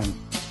Somewhere in Time.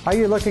 Are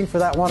you looking for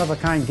that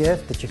one-of-a-kind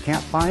gift that you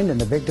can't find in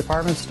the big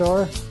department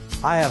store?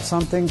 I have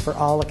something for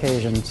all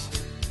occasions.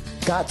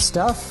 Got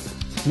stuff?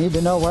 Need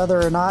to know whether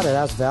or not it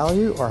has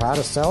value or how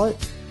to sell it?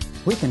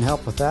 We can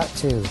help with that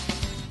too.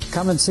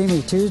 Come and see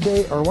me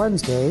Tuesday or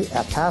Wednesday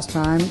at Past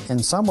Time in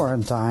Somewhere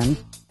in Time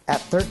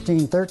at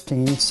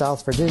 1313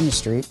 South Virginia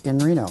Street in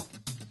Reno.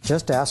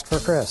 Just ask for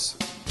Chris.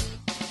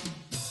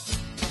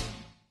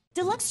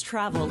 Deluxe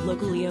Travel,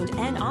 locally owned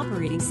and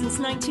operating since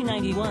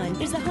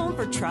 1991, is the home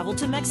for travel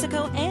to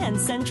Mexico and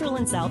Central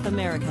and South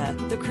America.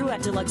 The crew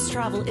at Deluxe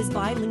Travel is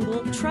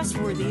bilingual,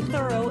 trustworthy,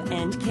 thorough,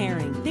 and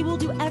caring. They will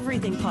do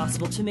everything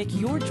possible to make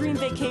your dream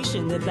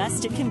vacation the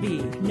best it can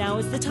be. Now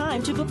is the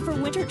time to book for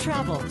winter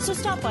travel, so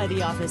stop by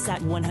the office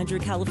at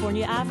 100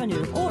 California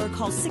Avenue or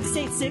call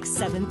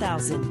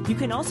 686-7000. You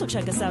can also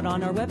check us out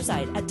on our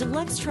website at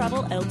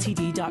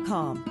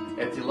deluxetravelLTD.com.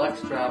 At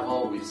Deluxe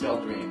Travel, we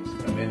sell dreams.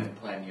 Come in and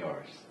plan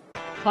yours.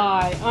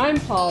 Hi, I'm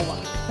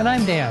Paula. And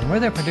I'm Dan.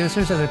 We're the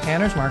producers of the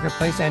Tanner's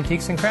Marketplace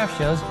Antiques and Craft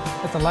Shows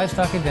at the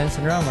Livestock Event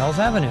Center on Wells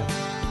Avenue.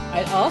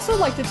 I'd also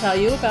like to tell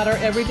you about our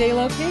everyday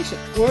location.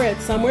 We're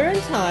at Somewhere in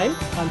Time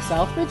on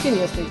South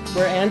Virginia Street.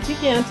 We're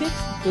Antique Antiques,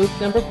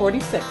 booth number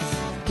 46.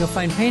 You'll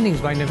find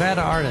paintings by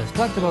Nevada artists,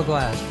 collectible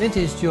glass,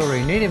 vintage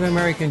jewelry, Native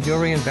American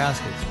jewelry and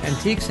baskets,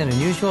 antiques and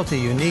unusual to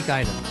unique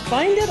items.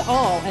 Find it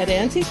all at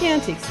Antique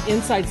Antiques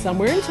inside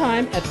Somewhere in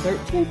Time at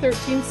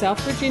 1313 South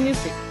Virginia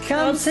Street.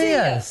 Come see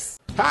us.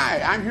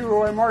 Hi, I'm Hugh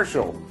Roy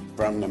Marshall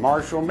from the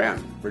Marshall Mint,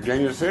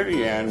 Virginia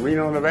City and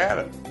Reno,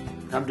 Nevada.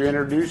 Come to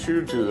introduce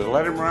you to the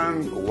Let 'em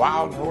Run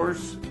Wild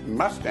Horse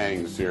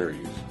Mustang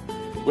Series,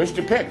 which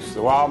depicts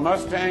the wild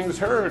Mustangs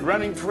herd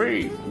running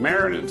free,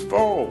 mare in its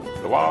foal,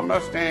 the wild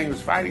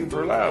Mustangs fighting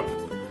for love.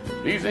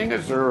 These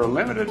ingots are a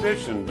limited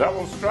edition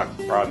double-struck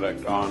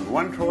product on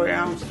 1 troy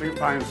ounce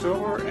 3-pine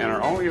silver and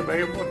are only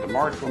available at the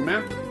Marshall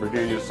Mint,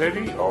 Virginia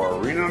City or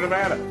Reno,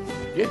 Nevada.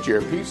 Get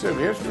your piece of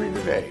history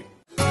today.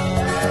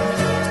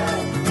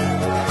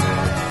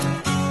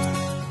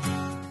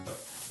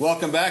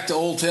 Welcome back to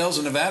Old Tales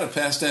of Nevada,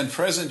 past and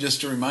present.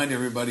 Just to remind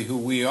everybody who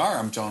we are,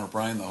 I'm John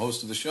O'Brien, the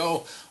host of the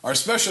show. Our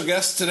special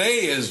guest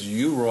today is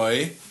Hugh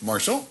Roy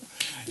Marshall,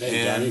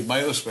 Hey, and Johnny.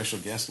 my other special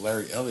guest,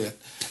 Larry Elliott.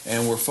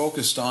 And we're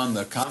focused on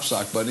the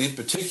Comstock, but in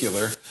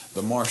particular,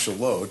 the Marshall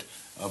Lode,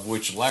 of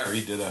which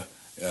Larry did a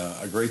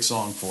great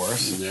song for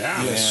us.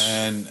 Yeah. Yes.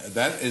 And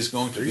that is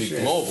going to Appreciate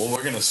be global.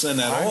 We're going to send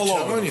that I'm all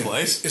over telling the you,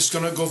 place. It's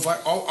going to go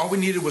viral. All we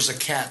needed was a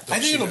cat. I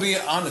think it'll be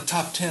on the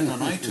top 10 on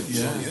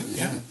iTunes.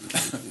 Yeah.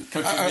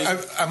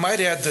 I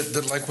might add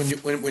that like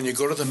when you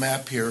go to the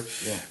map here,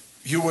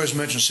 you always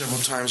mentioned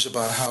several times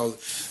about how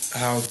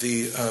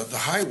the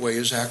highway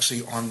is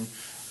actually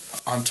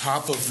on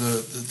top of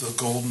the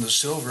gold and the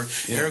silver.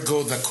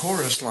 Ergo, the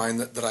chorus line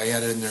that I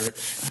added in there,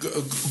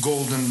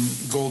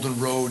 golden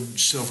road,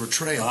 silver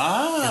trail.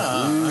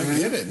 I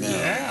get it now.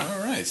 Yeah.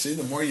 All right. See,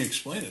 the more you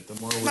explain it,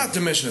 the more we... Not to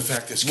mention the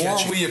fact it's more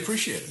catchy. we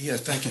appreciate it. Yeah,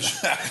 thank you.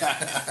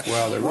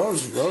 Well, the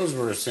roads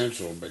were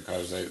essential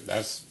because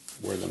that's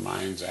where the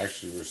mines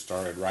actually were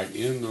started, right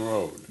in the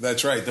road.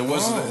 That's right. There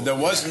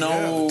was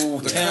no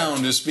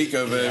town to speak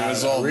of. It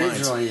was all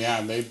mines. Originally,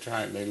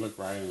 they looked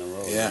right in the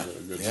road. Yeah. It was a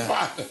good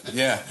spot.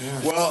 Yeah.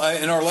 Well,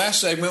 in our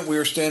last segment, we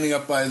were standing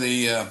up by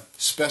the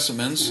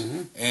specimens,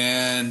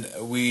 and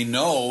we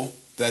know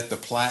that the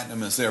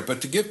platinum is there. But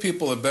to give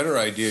people a better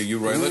idea,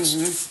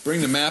 let's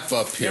bring the map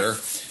up here,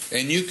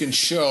 and you can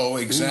show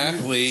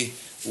exactly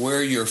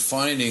where you're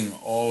finding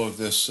all of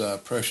this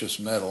precious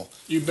metal.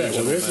 You bet.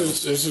 Well,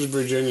 this is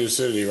Virginia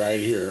City right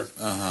here.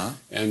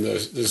 And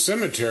the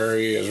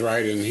cemetery is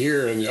right in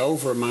here, and the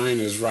Ophir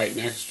mine is right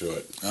next to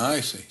it.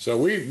 I see. So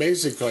we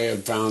basically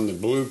have found the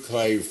blue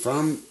clay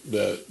from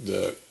the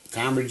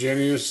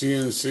Virginia,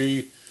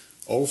 CNC,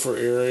 Ophir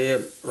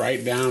area,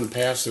 right down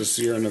past the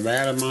Sierra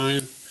Nevada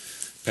mine,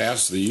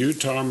 past the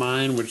Utah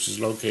mine, which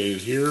is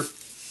located here,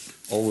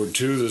 over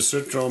to the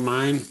Citro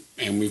mine,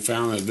 and we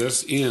found that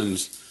this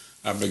ends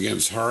up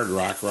against hard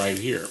rock right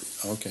here.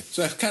 Okay.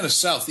 So that's kind of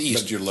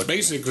southeast you're looking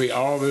basically,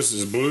 all this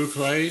is blue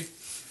clay,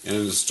 and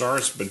it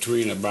starts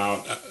between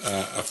about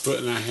a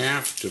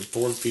 1.5 to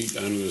 4 feet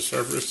under the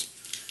surface,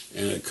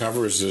 and it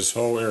covers this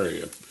whole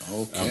area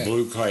of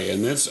blue clay.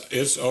 And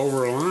it's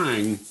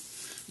overlying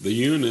the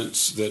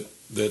units that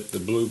the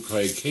blue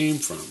clay came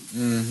from.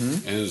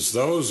 And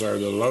those are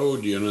the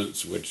Lode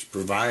units which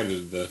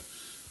provided the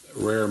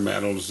rare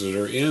metals that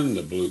are in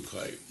the blue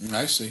clay.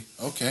 I see.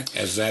 Okay.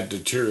 As that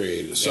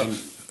deteriorated.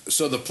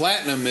 So the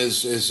platinum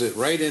is it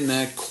right in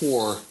that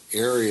core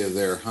area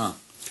there, huh?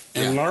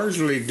 And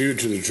largely due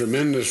to the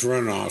tremendous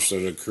runoffs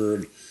that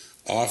occurred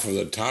off of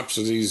the tops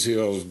of these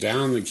hills,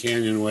 down the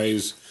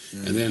canyonways,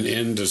 and then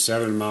into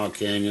 7 Mile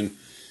Canyon,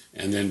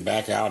 and then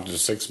back out to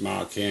 6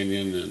 Mile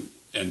Canyon.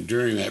 And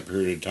during that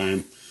period of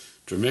time,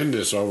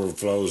 tremendous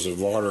overflows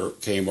of water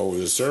came over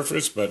the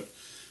surface, but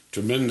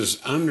tremendous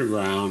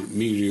underground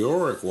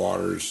meteoric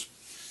waters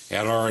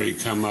had already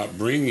come up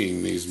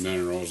bringing these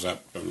minerals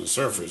up from the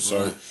surface.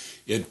 So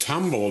it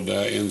tumbled,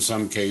 in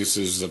some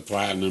cases, the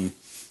platinum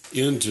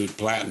into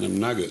platinum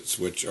nuggets,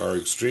 which are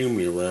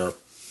extremely rare,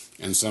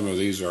 and some of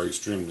these are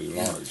extremely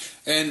large.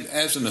 And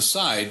as an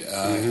aside,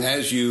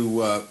 as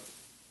you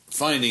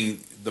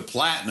finding the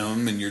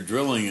platinum and you're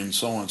drilling and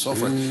so on and so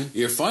forth,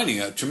 you're finding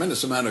a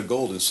tremendous amount of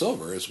gold and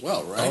silver as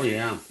well, right? Oh,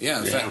 yeah.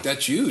 Yeah, in fact,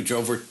 that's huge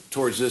over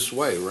towards this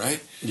way,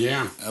 right?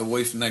 Yeah.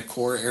 Away from that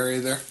core area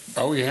there?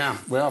 Oh, yeah.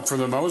 Well, for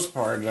the most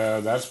part,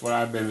 that's what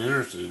I've been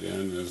interested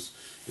in is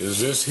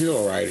this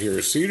hill right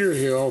here. Cedar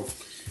Hill,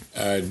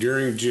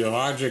 during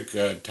geologic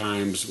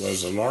times,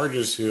 was the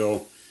largest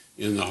hill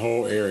in the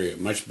whole area,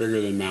 much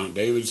bigger than Mount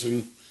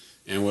Davidson,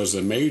 and was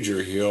a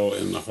major hill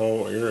in the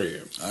whole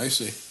area. I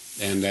see.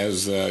 And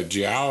as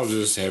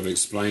geologists have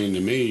explained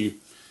to me,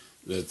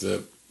 that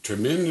the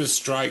tremendous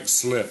strike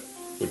slip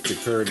which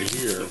occurred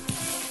here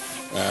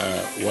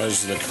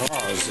was the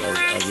cause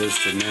of this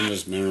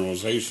tremendous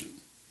mineralization.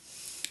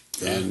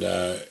 And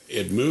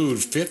it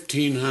moved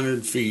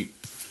 1,500 feet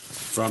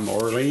from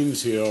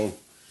Orleans Hill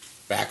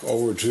back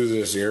over to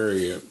this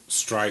area,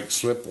 strike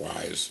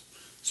slipwise.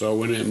 So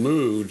when it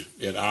moved,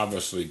 it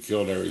obviously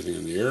killed everything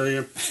in the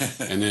area,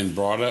 and then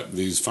brought up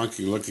these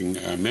funky-looking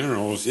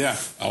minerals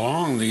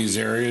along these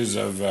areas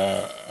of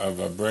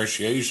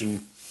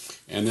brecciation,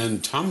 and then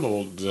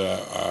tumbled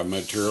the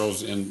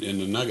materials in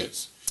the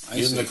nuggets,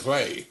 the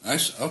clay.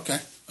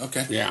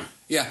 Okay. Yeah.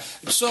 Yeah.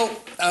 So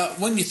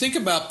when you think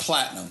about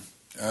platinum,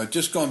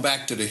 just going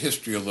back to the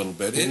history a little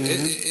bit,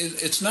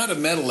 it's not a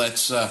metal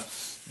that's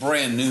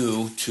brand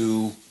new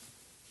to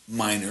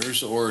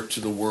miners or to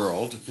the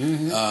world.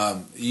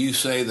 You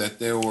say that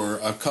there were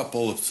a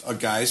couple of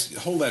guys.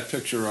 Hold that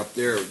picture up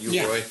there,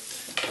 Roy.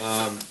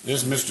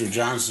 This is Mr.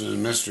 Johnson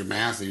and Mr.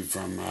 Matthew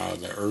from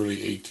the early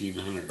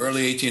 1800s.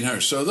 Early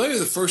 1800s. So they were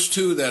the first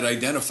two that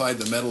identified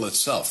the metal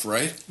itself,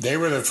 right? They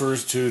were the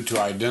first two to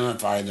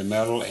identify the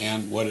metal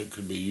and what it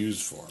could be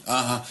used for.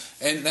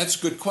 And that's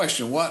a good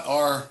question. What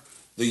are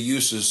the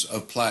uses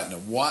of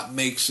platinum? What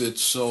makes it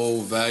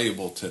so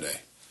valuable today?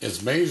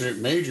 Its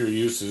major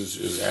uses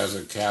is as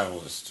a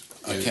catalyst.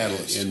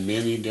 In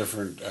many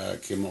different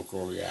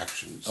chemical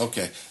reactions.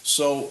 Okay.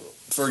 So,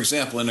 for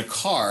example, in a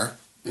car,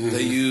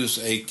 they use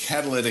a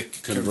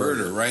catalytic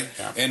converter, right?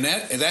 Yeah. And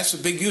that's a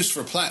big use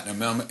for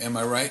platinum, am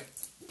I right?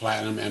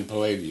 Platinum and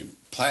palladium.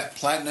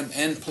 Platinum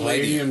and palladium.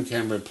 Palladium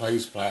can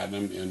replace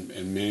platinum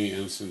in many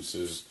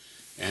instances,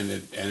 and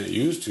it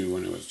used to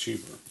when it was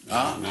cheaper.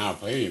 Now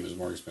palladium is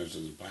more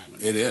expensive than platinum.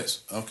 It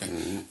is. Okay.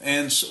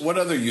 And so what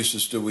other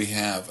uses do we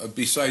have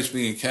besides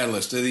being a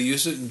catalyst? Do they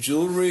use it in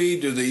jewelry?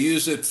 Do they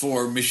use it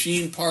for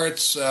machine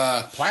parts?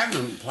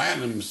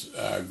 Platinum's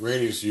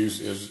greatest use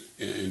is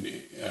in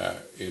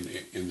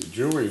the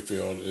jewelry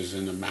field is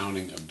in the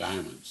mounting of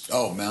diamonds.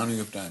 Oh,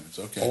 mounting of diamonds.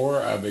 Okay. Or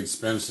of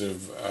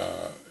expensive,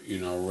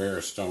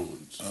 rare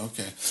stones.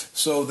 Okay.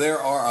 So there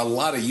are a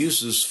lot of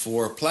uses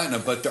for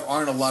platinum, but there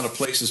aren't a lot of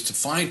places to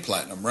find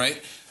platinum, right?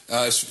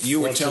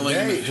 You were telling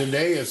me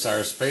today it's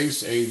our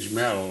space age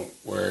metal,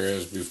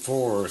 whereas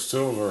before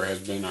silver has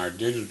been our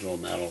digital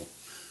metal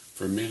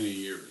for many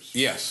years.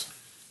 Yes.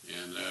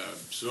 And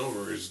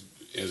silver is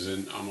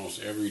in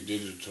almost every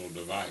digital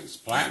device.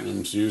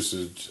 Platinum's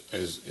usage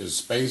is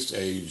space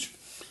age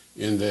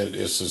in that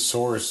it's a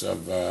source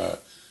of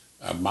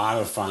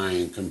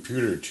modifying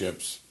computer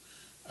chips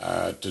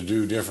to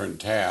do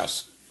different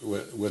tasks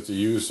with the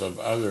use of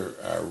other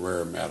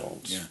rare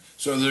metals. Yeah.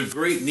 So there's a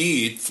great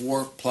need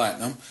for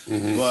platinum,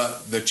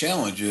 but the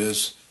challenge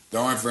is there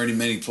aren't very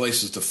many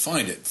places to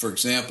find it. For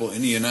example,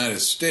 in the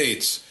United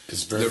States,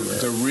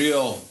 the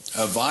real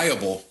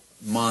viable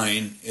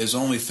mine is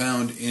only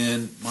found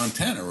in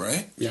Montana,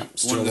 right? Yeah,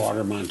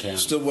 Stillwater, Montana.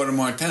 Stillwater,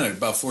 Montana,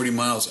 about 40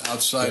 miles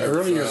outside the of... The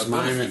earliest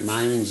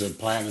minings of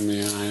platinum in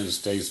the United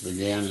States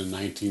began in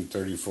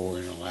 1934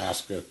 in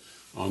Alaska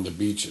on the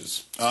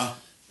beaches.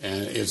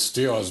 And it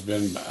still has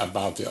been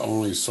about the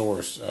only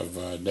source of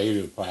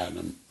native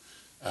platinum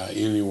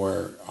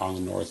anywhere on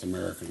the North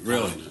American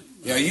continent.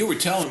 Yeah, you were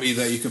telling me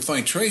that you can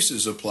find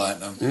traces of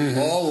platinum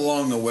all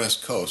along the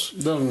West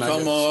Coast,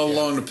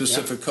 along the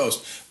Pacific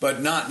coast,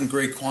 but not in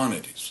great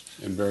quantities.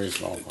 In very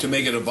small quantities. To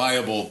make it a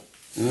viable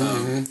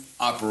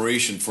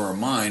operation for a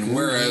mine,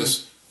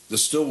 whereas the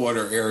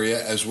Stillwater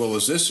area, as well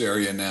as this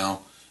area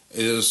now,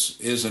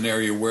 is an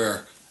area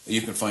where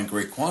you can find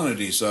great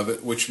quantities of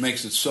it, which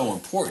makes it so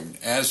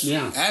important, as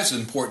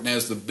important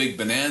as the big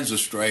bonanza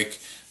strike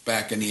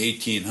back in the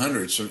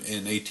 1800s,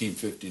 in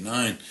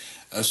 1859.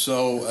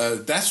 So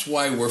that's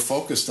why we're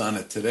focused on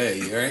it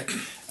today, right?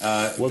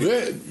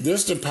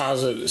 This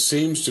deposit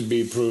seems to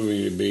be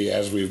proving to be,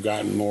 as we've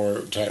gotten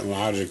more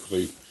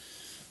technologically,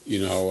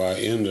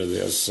 into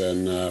this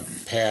and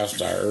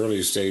past our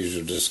early stage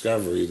of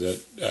discovery,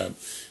 that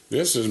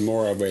this is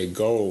more of a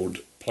gold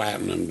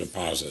platinum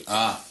deposit.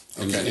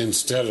 Okay.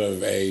 Instead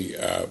of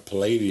a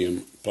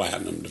palladium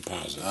platinum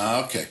deposit.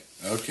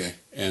 Okay.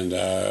 And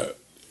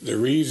the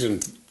reason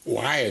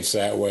why it's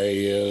that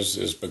way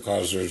is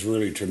because there's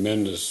really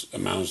tremendous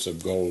amounts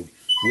of gold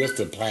with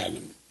the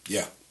platinum.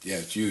 Yeah,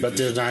 it's huge. But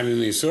there's not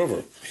any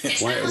silver.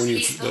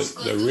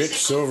 The rich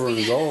silver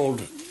and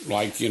gold,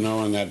 like, in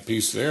that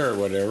piece there or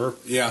whatever,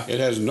 it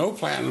has no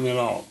platinum at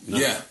all.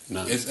 None.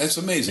 That's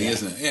amazing,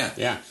 isn't it?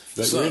 Yeah.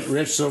 The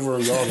rich silver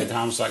and gold in the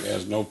Comstock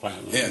has no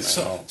platinum at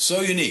all. So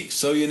unique,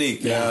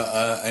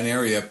 an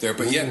area up there.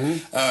 But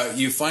yet,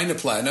 you find the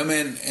platinum,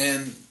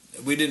 and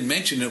we didn't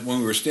mention it when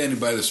we were standing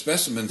by the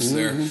specimens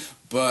there,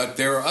 but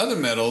there are other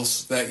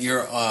metals that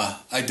you're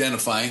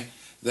identifying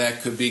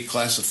that could be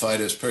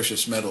classified as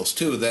precious metals,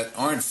 too, that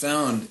aren't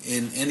found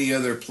in any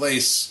other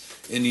place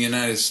in the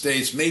United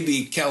States.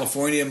 Maybe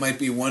California might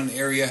be one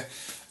area.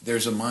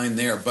 There's a mine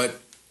there. But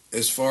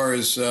as far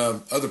as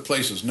other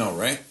places, no,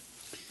 right?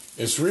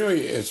 It's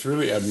really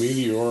a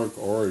meteoric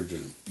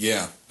origin.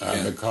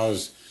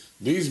 Because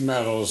these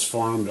metals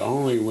formed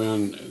only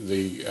when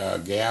the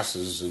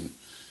gases and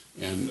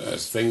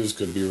things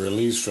could be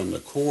released from the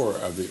core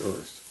of the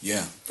Earth.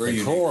 Yeah, very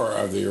unique. The core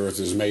of the Earth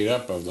is made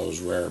up of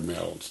those rare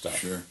metal stuff.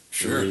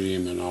 Sure.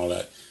 Iridium and all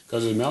that.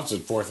 because it melts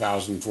at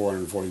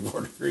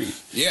 4,444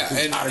 degrees. Yeah,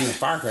 it's hotter than a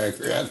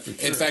firecracker, that's for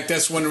sure. In fact,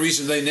 that's one of the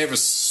reasons they never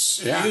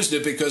used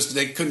it, because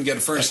they couldn't get a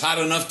furnace hot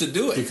enough to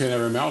do it. You could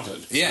never melt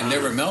it. Yeah,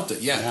 never melt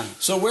it. Yeah.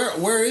 So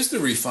where is the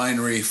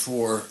refinery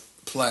for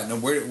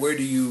platinum? Where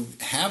do you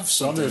have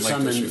something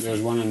like this?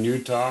 There's one in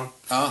Utah.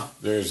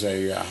 There's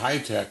a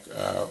high-tech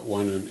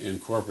one in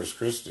Corpus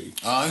Christi.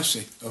 Oh, I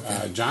see.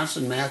 Okay.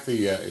 Johnson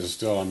Matthey is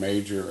still a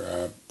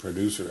major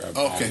producer of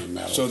platinum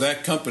metals. So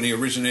that company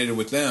originated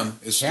with them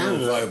is still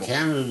viable.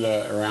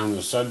 Canada, around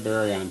the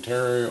Sudbury,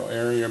 Ontario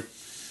area,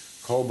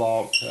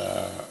 Cobalt,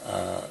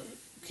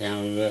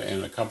 Canada,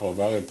 and a couple of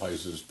other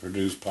places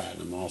produce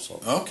platinum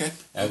also. Okay.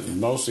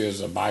 Mostly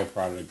as a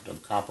byproduct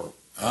of copper.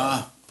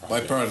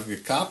 Byproduct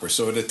of copper.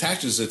 So it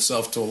attaches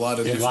itself to a lot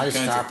of different kinds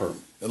of... It likes copper.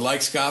 It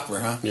likes copper,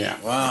 huh? Yeah.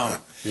 Wow.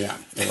 Yeah,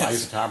 it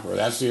likes copper.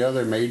 That's the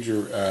other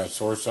major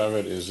source of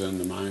it, is in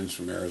the mines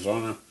from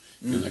Arizona,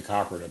 in the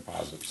copper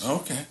deposits.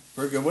 Okay,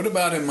 very good. What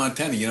about in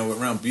Montana,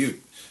 around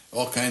Butte?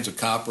 All kinds of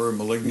copper,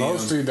 molybdenum.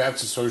 Mostly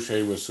that's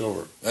associated with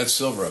silver. That's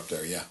silver up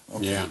there, yeah.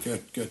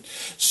 Okay, good.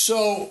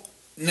 So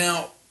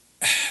now,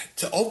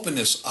 to open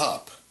this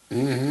up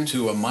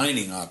to a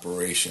mining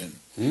operation,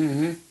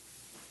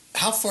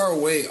 how far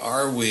away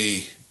are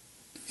we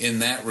in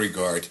that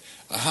regard?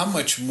 How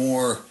much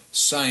more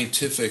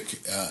scientific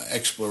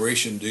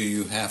exploration do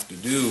you have to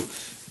do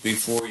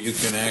before you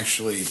can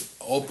actually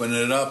open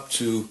it up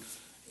to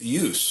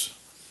use?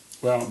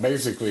 Well,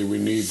 basically we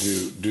need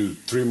to do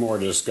 3 more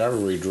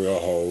discovery drill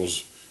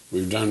holes.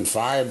 We've done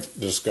 5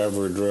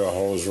 discovery drill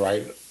holes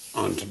right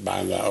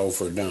by the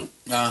Ophir dump.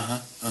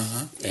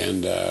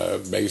 And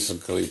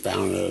basically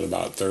found it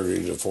about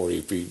 30 to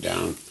 40 feet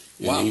down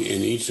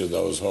in each of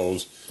those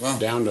holes,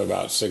 down to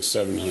about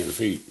 600-700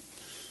 feet.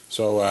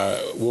 So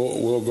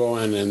we'll go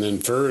in and then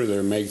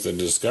further make the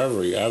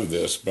discovery of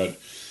this. But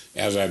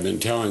as I've been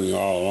telling you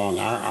all along,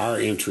 our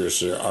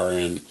interests are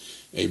in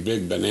a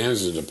big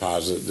bonanza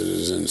deposit that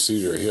is in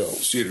Cedar Hill.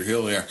 Cedar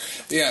Hill there.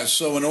 Yeah,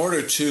 so in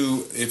order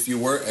to, if you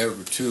were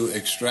ever to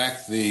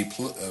extract the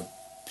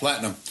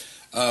platinum,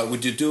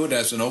 would you do it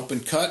as an open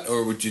cut,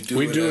 or would you do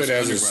it as underground? We do it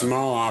as a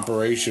small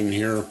operation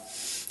here,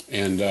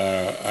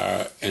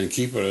 and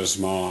keep it a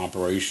small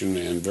operation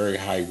and very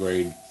high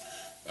grade,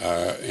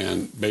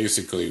 and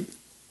basically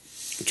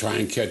try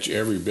and catch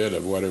every bit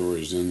of whatever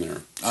is in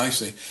there. I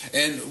see.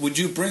 And would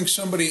you bring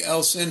somebody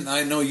else in?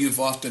 I know you've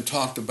often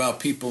talked about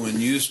people in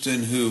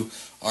Houston who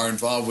are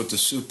involved with the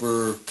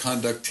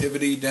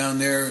superconductivity down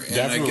there. And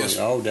definitely. I guess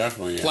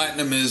definitely. Yeah.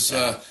 Platinum is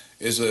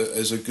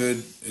a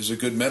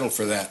good metal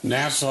for that.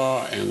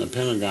 NASA and the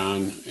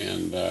Pentagon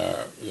and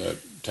the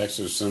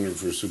Texas Center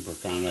for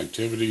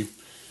Superconductivity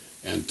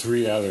and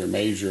 3 other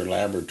major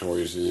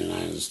laboratories in the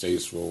United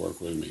States will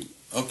work with me.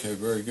 Okay,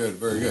 very good,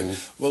 very good.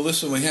 Well,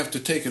 listen, we have to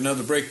take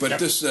another break, but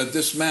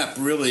this map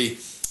really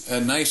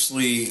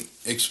nicely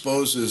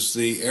exposes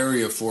the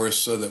area for us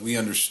so that we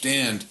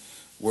understand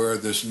where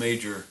this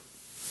major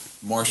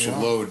Marshall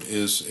Lode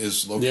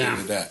is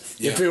located at.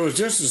 Yeah. If it was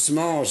just a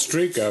small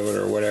streak of it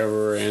or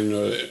whatever, and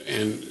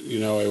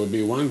it would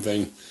be one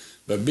thing,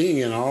 but being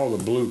in all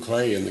the blue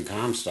clay in the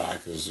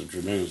Comstock is a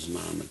tremendous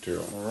amount of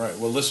material. All right.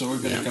 Well, listen,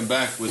 we're going to come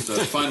back with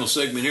the final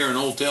segment here in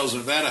Old Tales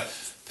of Nevada.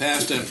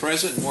 Past and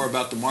present, more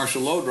about the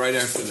Marshall Lode right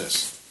after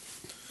this.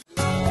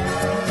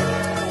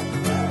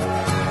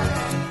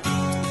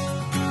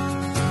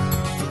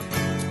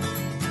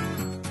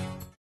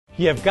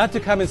 You have got to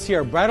come and see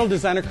our bridal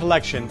designer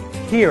collection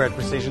here at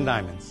Precision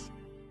Diamonds.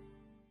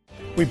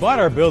 We bought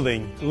our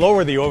building,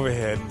 lower the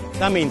overhead.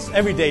 That means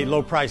everyday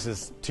low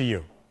prices to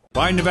you.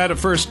 Buy Nevada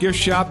First Gift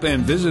Shop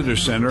and Visitor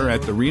Center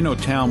at the Reno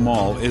Town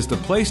Mall is the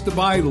place to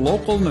buy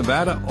local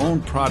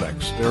Nevada-owned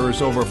products. There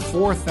is over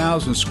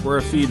 4,000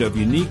 square feet of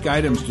unique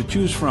items to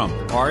choose from.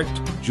 Art,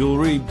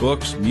 jewelry,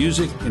 books,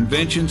 music,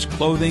 inventions,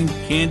 clothing,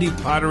 candy,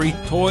 pottery,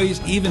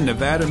 toys, even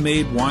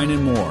Nevada-made wine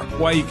and more.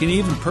 Why, you can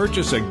even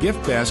purchase a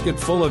gift basket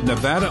full of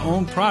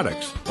Nevada-owned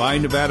products. Buy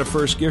Nevada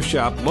First Gift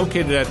Shop,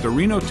 located at the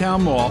Reno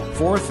Town Mall,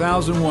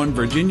 4001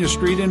 Virginia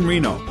Street in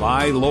Reno.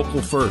 Buy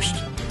local first.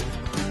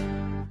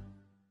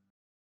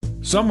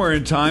 Somewhere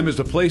in Time is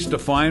a place to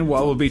find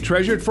what will be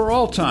treasured for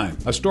all time.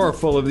 A store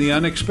full of the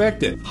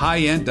unexpected.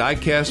 High-end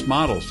die-cast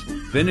models,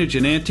 vintage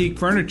and antique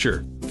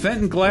furniture,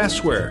 Fenton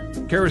glassware,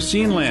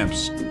 kerosene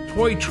lamps,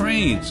 toy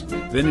trains,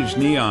 vintage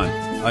neon,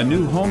 a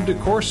new home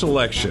decor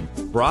selection,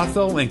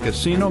 brothel and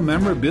casino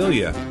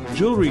memorabilia,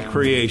 jewelry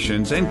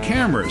creations, and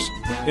cameras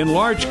in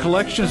large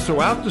collections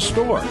throughout the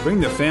store. Bring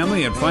the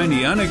family and find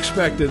the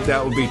unexpected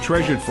that will be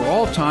treasured for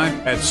all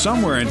time at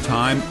Somewhere in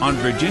Time on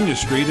Virginia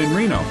Street in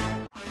Reno.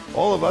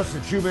 All of us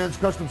at Shoeman's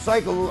Custom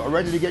Cycle are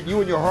ready to get you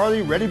and your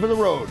Harley ready for the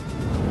road.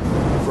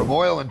 From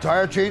oil and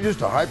tire changes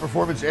to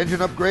high-performance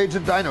engine upgrades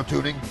and dyno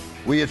tuning,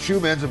 we at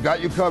Shoeman's have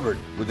got you covered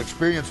with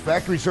experienced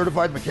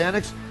factory-certified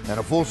mechanics and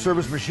a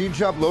full-service machine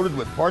shop loaded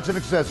with parts and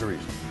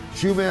accessories.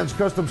 Shoeman's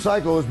Custom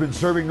Cycle has been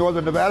serving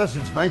Northern Nevada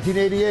since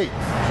 1988,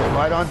 so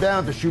ride on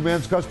down to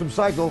Shoeman's Custom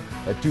Cycle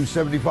at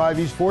 275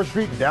 East 4th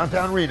Street in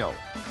downtown Reno.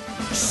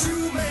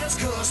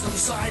 Shoeman's Custom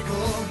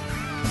Cycle.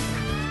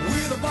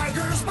 We're the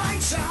Bikers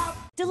Bike Shop.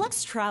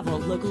 Deluxe Travel,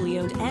 locally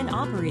owned and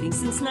operating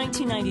since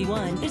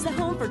 1991, is the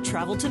home for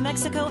travel to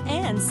Mexico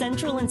and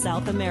Central and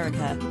South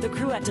America. The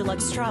crew at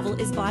Deluxe Travel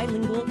is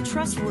bilingual,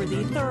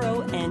 trustworthy,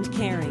 thorough, and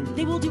caring.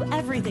 They will do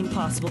everything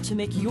possible to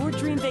make your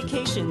dream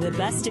vacation the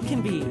best it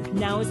can be.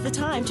 Now is the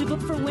time to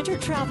book for winter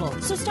travel,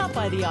 so stop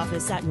by the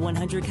office at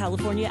 100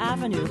 California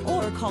Avenue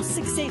or call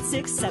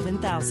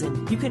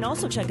 686-7000. You can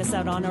also check us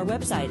out on our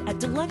website at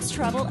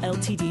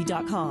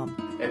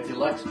deluxetravelLTD.com. At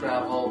Deluxe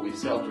Travel, we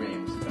sell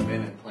dreams. Come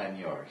in and plan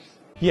yours.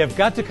 You have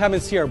got to come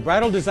and see our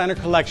bridal designer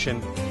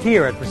collection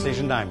here at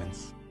Precision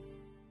Diamonds.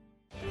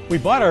 We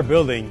bought our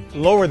building,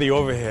 lower the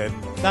overhead.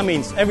 That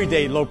means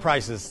everyday low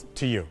prices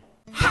to you.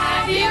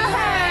 Have you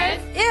heard?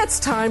 It's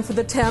time for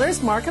the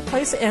Tanner's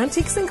Marketplace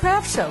Antiques and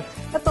Crafts Show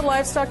at the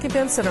Livestock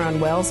Event Center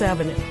on Wells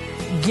Avenue.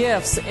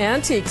 Gifts,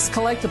 antiques,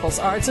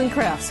 collectibles, arts and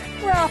crafts,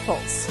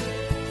 raffles.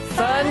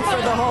 Fun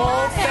for the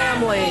whole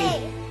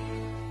family.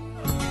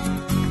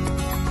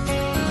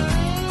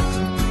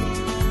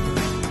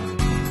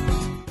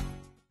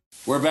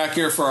 We're back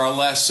here for our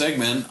last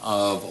segment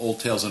of Old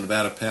Tales of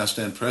Nevada, Past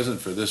and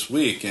Present for this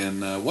week.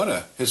 And what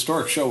a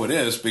historic show it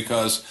is,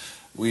 because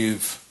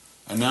we've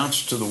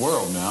announced to the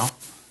world now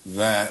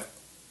that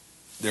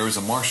there is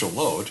a Marshall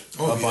Lode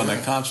up on the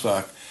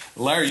Comstock.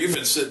 Larry, you've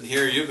been sitting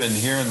here, you've been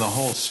hearing the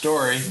whole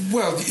story.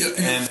 Well,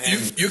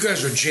 you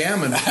guys are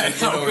jamming,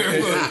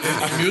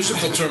 in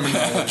musical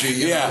terminology.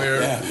 You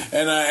know,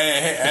 And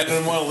I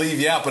didn't want to leave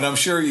you out, but I'm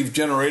sure you've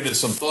generated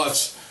some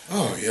thoughts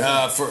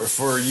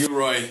for you,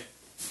 Roy,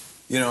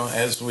 you know,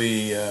 as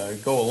we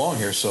go along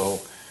here.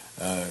 So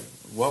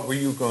what were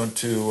you going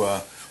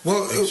to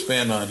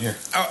expand on here?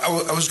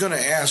 I was going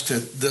to ask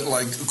that,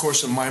 like, of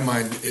course, in my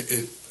mind,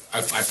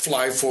 I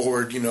fly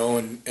forward, you know,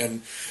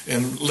 and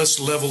let's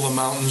level the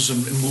mountains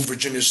and move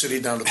Virginia City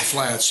down to the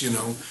flats, you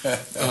know,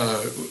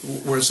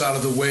 where it's out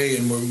of the way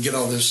and where we can get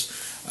all this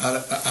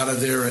out of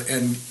there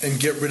and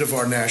get rid of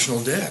our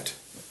national debt.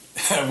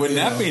 Wouldn't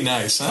that be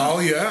nice, huh? Oh,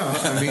 yeah.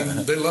 I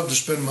mean, they love to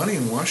spend money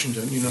in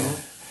Washington, you know.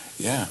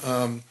 Yeah.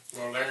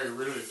 Well, Larry,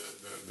 really,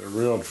 the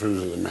real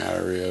truth of the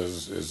matter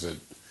is that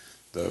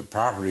the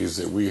properties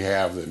that we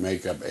have that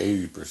make up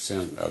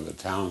 80% of the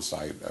town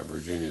site of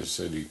Virginia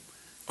City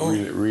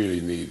really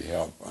need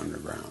help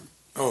underground.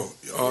 Yeah.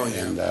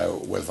 And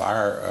with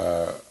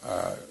our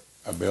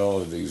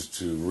abilities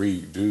to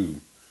redo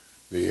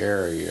the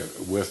area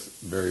with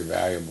very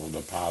valuable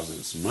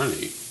deposits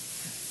money,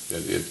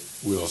 that it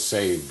will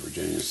save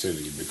Virginia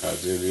City,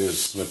 because it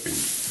is slipping.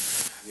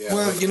 Yeah,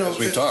 well, you know, as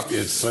we talked,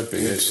 it's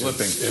slipping. It's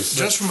slipping. It's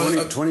just from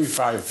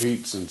 25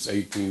 feet since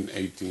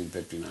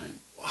 1859.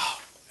 Wow,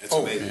 that's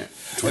amazing. Yeah,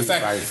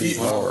 25 feet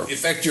lower. In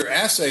fact, your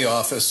assay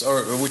office,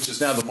 which is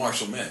now the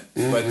Marshall Mint,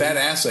 but that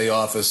assay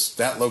office,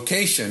 that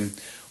location,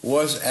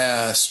 was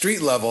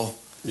street level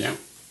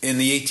in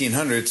the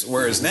 1800s,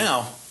 whereas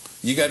now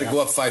you got to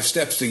go up 5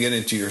 steps to get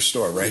into your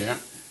store, right? Yeah.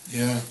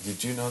 Yeah.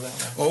 Did you know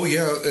that? Oh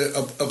yeah,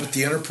 up at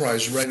the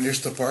Enterprise, right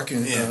next to the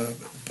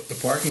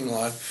parking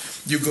lot.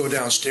 You go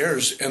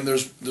downstairs, and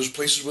there's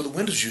places where the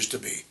windows used to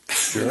be.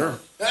 Sure.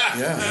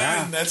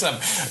 Yeah. That's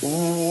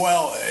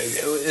well.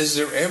 Is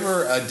there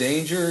ever a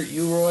danger,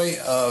 Roy,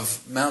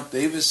 of Mount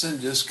Davidson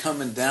just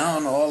coming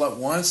down all at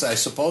once? I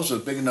suppose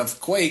with a big enough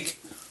quake,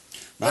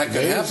 Mount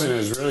Davidson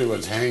is really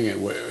what's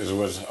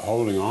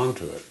holding on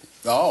to it.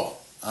 Oh,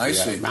 I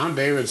see. Mount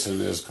Davidson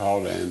is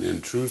called an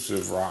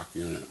intrusive rock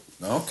unit.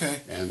 Okay.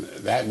 And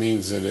that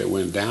means that it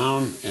went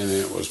down and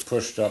it was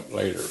pushed up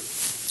later.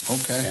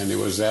 Okay. And it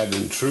was that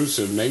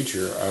intrusive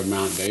nature of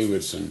Mount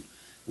Davidson,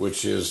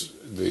 which is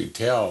the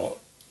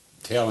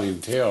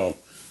telling tale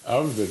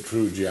of the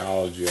true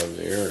geology of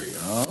the area.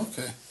 Oh,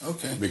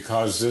 okay.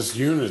 Because this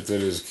unit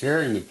that is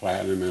carrying the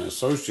platinum and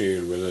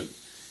associated with it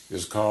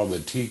is called the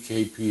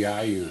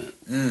TKPI unit,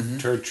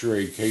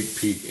 Tertiary Cape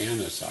Peak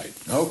Andesite.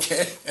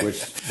 Okay.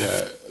 Which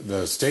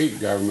the state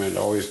government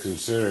always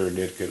considered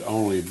it could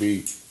only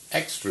be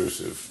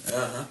extrusive,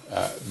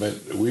 but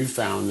we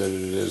found that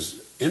it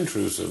is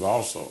intrusive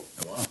also.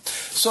 Wow.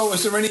 So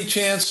is there any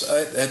chance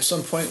at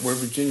some point where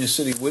Virginia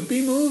City would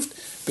be moved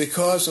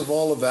because of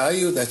all the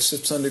value that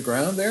sits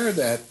underground there?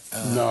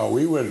 No,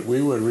 we would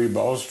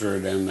rebolster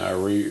it and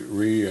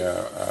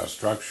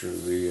restructure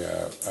the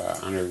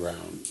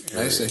underground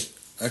area. I see.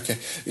 Okay.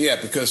 Yeah,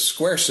 because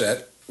Square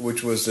Set,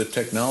 which was the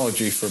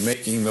technology for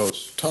making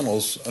those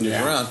tunnels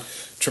underground,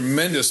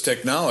 tremendous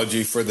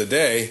technology for the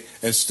day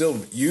and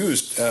still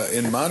used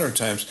in modern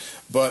times.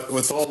 But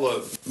with all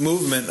the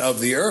movement of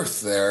the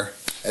earth there,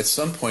 at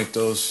some point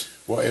those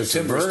timbers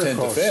tend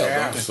to fail.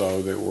 Shafts,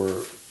 though, that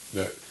were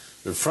the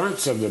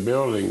fronts of the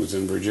buildings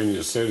in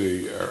Virginia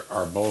City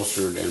are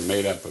bolstered and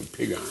made up of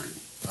pig iron.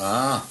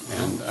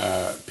 And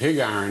pig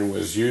iron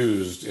was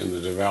used in the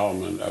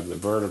development of the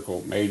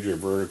major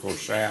vertical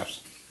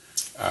shafts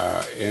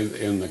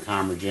in the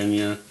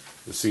Virginia,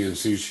 the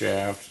CNC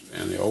shaft,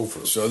 and the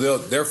Ophir. So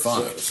they're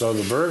fine. So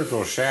the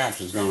vertical shaft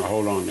is going to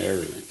hold on to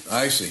everything.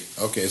 I see.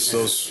 Okay,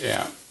 so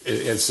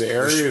it's the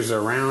areas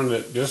around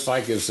it, just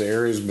like it's the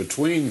areas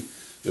between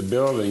the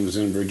buildings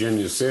in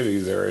Virginia City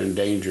that are in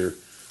danger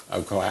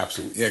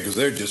collapsing. Yeah, because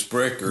they're just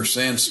brick or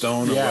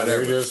sandstone or yeah,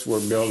 whatever. they just were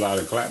built out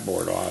of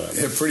clapboard, a lot of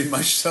them. Yeah, pretty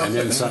much so. And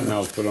then something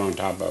else put on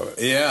top of it.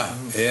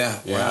 Yeah.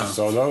 Wow.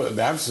 So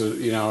that's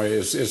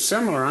it's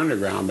similar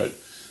underground, but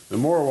the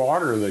more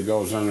water that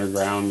goes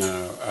underground,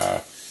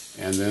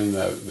 and then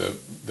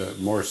the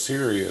more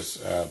serious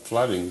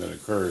flooding that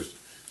occurs,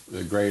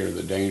 the greater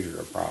the danger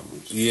of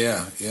problems.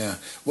 Yeah.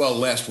 Well,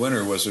 last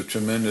winter was a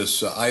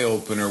tremendous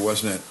eye-opener,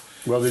 wasn't it?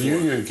 Well, the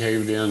union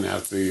caved in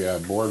at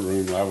the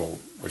boardroom level,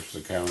 which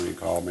the county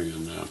called me,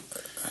 and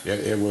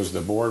it was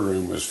the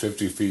boardroom was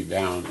 50 feet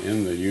down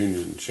in the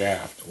union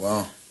shaft.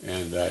 Wow.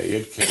 And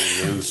it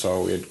caved in,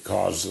 so it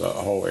caused the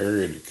whole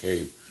area to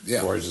cave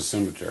towards the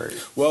cemetery.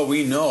 Well,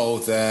 we know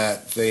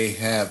that they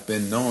have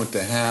been known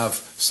to have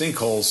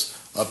sinkholes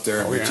up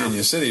there in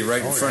Virginia City,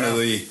 right in front of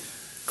the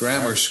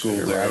grammar school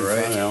there, right? In front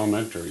of right?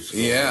 elementary school.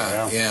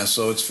 Yeah.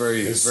 So it's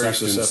very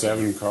susceptible.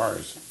 7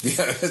 cars.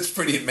 Yeah, it's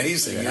pretty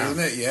amazing, isn't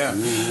it? Yeah.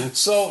 Mm-hmm.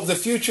 So the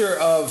future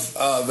of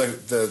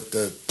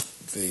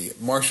the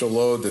Marshall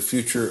Lode, the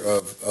future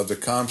of the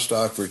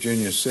Comstock,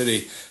 Virginia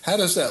City, how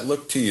does that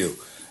look to you?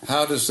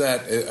 How does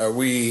that? Are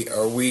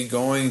we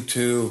going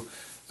to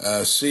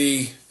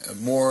see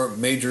more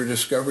major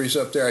discoveries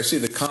up there? I see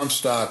the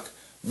Comstock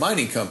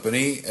Mining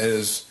Company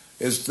is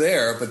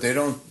there, but they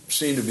don't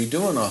seem to be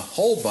doing a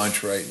whole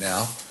bunch right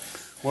now.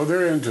 Well,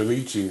 they're into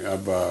leaching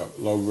of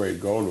low-grade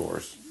gold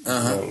ores,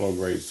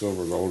 low-grade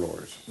silver gold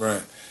ores.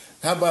 Right.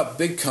 How about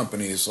big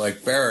companies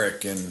like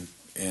Barrick and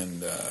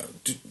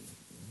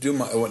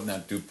DuPont?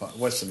 Not DuPont.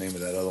 What's the name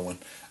of that other one?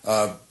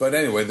 But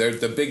anyway, they're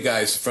the big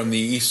guys from the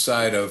east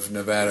side of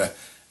Nevada.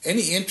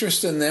 Any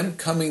interest in them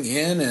coming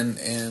in and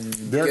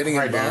they're getting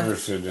quite involved?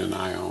 interested in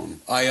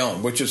Ione.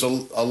 Ione, which is a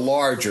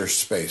larger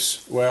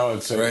space. Well,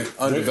 it's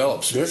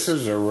undeveloped space. This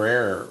is a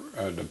rare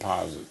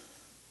deposit.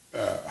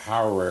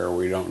 How rare,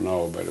 we don't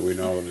know, but we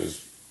know it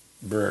is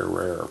very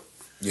rare.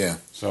 Yeah.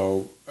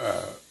 So,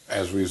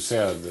 as we've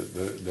said,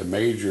 the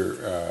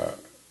major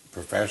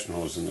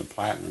professionals in the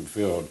platinum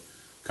field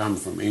come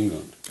from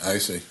England. I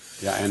see.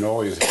 Yeah, and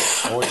always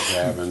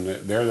have, and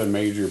they're the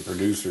major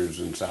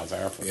producers in South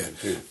Africa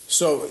too.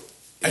 So,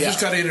 I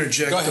just got to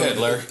interject. Go ahead,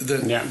 Larry.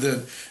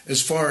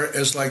 As far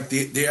as like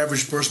the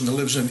average person that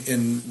lives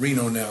in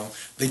Reno now,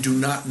 they do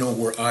not know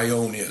where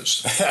Ione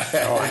is.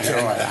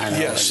 I know.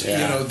 Yes,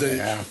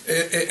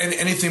 and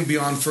anything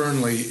beyond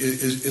Fernley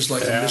is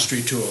like a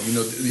mystery to them.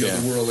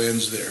 The world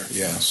ends there.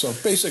 Yeah. So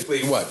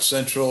basically, what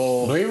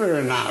central? Believe it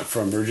or not,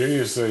 from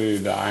Virginia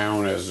City to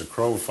Ione, as the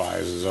crow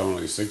flies, is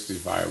only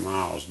 65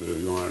 miles. But if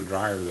you want to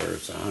drive there,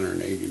 it's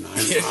 189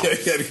 miles. You got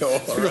to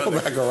go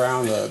back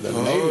around the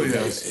Navy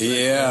base.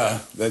 Yeah.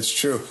 That's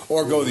true.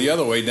 Or go the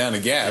other way down to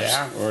Gaps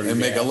and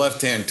make a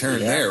left-hand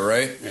turn there,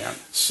 right? Yeah.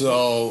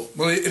 So,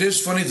 well, it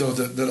is funny though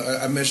that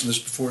I mentioned this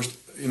before.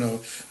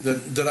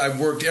 That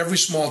I've worked every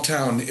small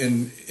town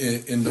in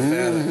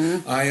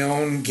Nevada.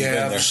 Ione,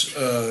 Gaps,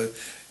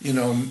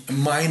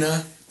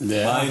 Mina.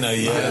 Mina,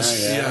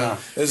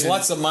 yes. There's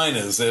lots of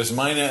minas. There's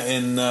Mina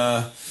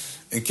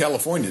in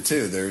California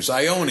too. There's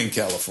Ione in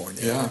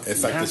California. Yeah. In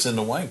fact, it's in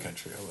the wine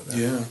country over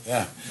there.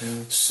 Yeah.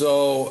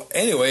 So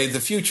anyway, the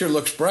future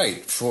looks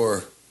bright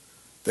for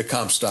the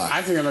Comstock.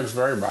 I think it looks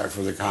very bright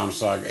for the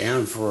Comstock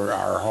and for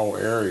our whole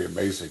area,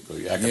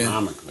 basically,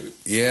 economically.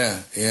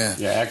 Yeah.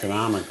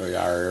 Economically,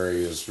 our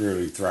area is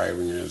really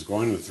thriving and is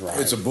going to thrive.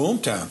 It's a boom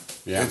town.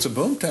 Yeah. It's a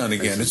boom town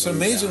again. It's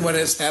amazing what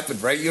has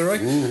happened, right? You're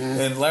right.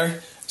 Mm-hmm. And Larry,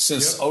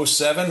 since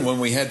 2007, when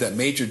we had that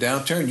major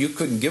downturn, you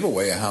couldn't give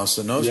away a house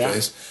in those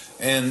days.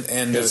 And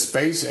it's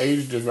space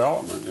age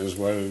development is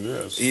what it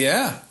is.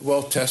 Yeah.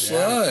 Well,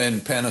 Tesla and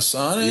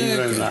Panasonic.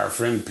 Even our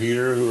friend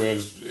Peter, who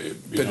has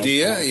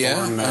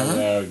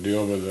Padilla,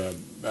 deal with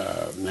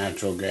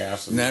natural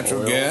gas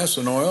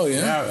and oil.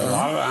 Yeah, a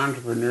lot of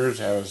entrepreneurs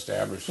have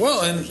established.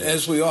 Well, and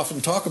as we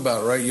often talk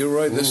about, right? You're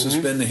right. This has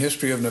been the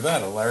history of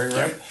Nevada, Larry.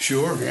 Right?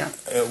 Sure. Yeah.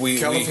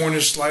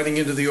 California's sliding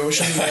into the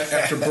ocean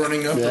after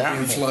burning up and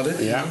being flooded.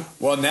 Yeah.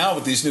 Well, now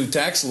with these new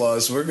tax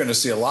laws, we're going to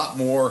see a lot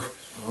more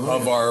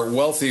of our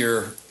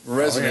wealthier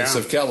residents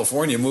of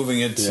California moving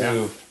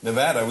into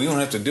Nevada. We don't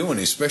have to do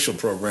any special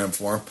program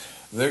for them.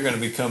 They're going to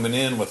be coming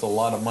in with a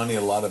lot of money,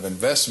 a lot of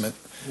investment,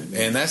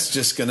 and that's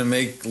just going to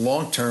make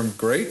long-term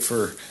great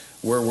for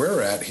where we're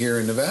at here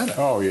in Nevada.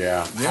 Oh,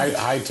 yeah.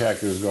 High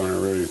tech is going to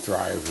really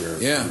thrive here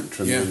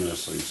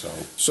tremendously.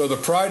 So the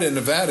pride in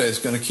Nevada is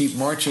going to keep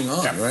marching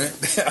on, right?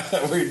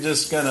 We're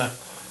just going to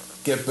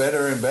get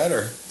better and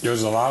better.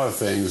 There's a lot of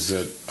things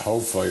that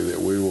hopefully that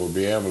we will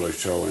be able to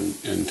show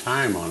in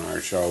time on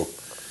our show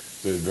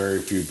that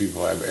very few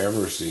people have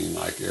ever seen,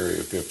 like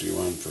Area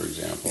 51, for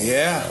example.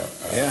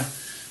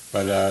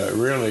 But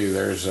really,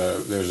 there's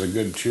a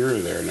good cheer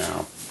there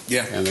now.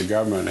 Yeah. And the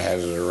government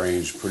has it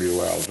arranged pretty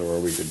well to where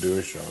we could do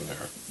a show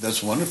there.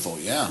 That's wonderful,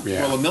 yeah.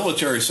 Well, the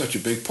military is such a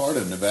big part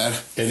of Nevada.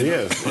 It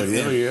is. It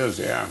really is,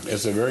 yeah.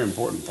 It's a very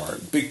important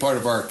part. Big part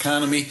of our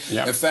economy.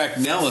 Yep. In fact,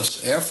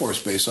 Nellis Air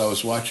Force Base, I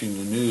was watching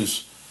the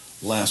news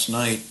last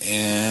night,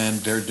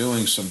 and they're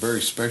doing some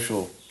very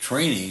special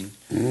training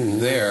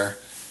there.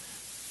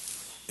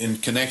 in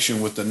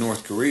connection with the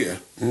North Korea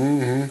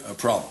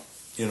problem.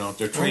 You know,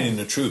 they're training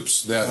the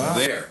troops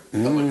there,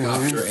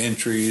 helicopter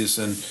entries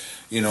and,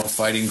 you know,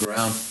 fighting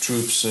ground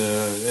troops.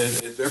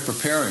 They're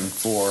preparing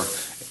for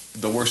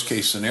the worst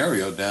case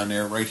scenario down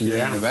there right here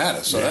in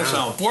Nevada. So that's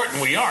how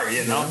important we are,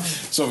 you know.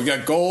 So we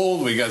got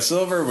gold, we got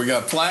silver, we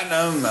got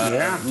platinum.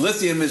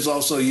 Lithium is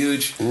also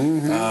huge.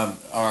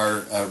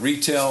 Our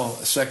retail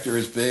sector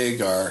is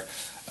big. Our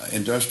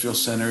industrial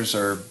centers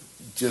are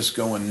just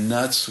going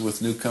nuts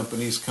with new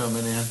companies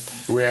coming in.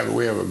 We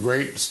have a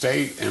great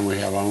state, and we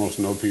have almost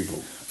no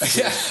people.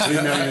 3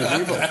 million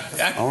people.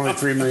 Only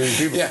 3 million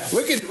people. Yeah,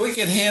 we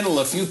could handle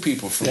a few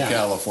people from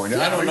California.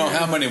 I don't know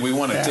how many we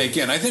want to take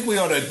in. I think we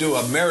ought to do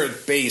a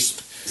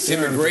merit-based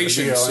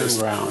immigration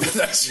system.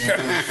 That's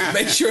right.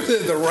 Make sure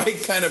they're the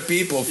right kind of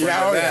people for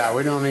that.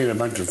 We don't need a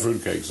bunch of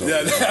fruitcakes.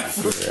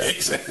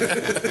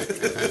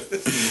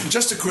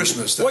 Just a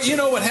Christmas. Well, you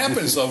know what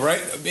happens though,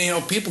 right? You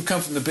know, people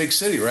come from the big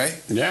city, right?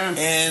 Yeah.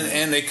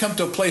 And they come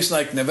to a place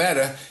like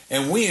Nevada,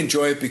 and we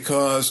enjoy it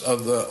because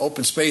of the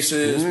open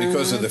spaces,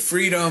 because of the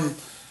freedom,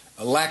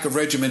 a lack of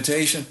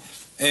regimentation,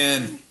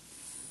 and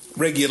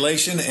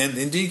regulation,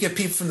 and you get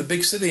people from the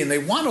big city, and they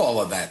want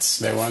all of that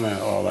stuff. They want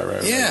all that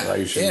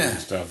regulation and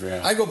stuff,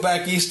 I go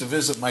back east to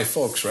visit my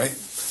folks, right?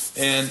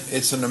 And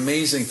it's an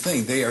amazing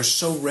thing. They are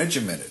so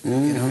regimented,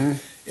 you know.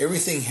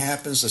 Everything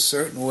happens a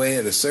certain way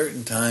at a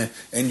certain time,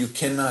 and you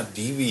cannot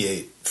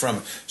deviate from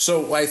it.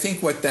 So I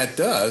think what that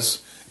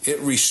does, it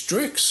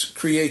restricts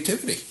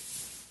creativity.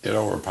 It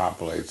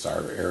overpopulates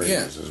our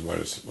areas, is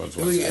what's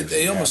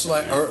they almost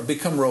or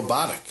become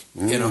robotic,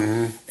 you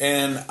know.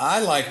 And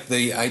I like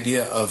the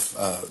idea of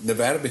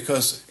Nevada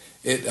because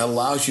it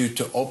allows you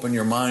to open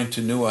your mind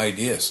to new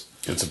ideas.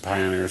 It's a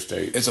pioneer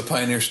state. It's a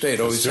pioneer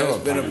state. Always has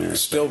been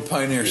still a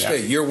pioneer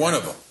state. You're one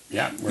of them.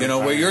 Yeah. You know,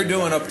 what you're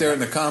doing up there in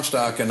the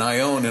Comstock and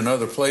Ione and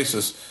other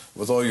places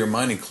with all your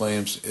mining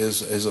claims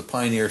is a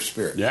pioneer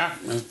spirit. Yeah.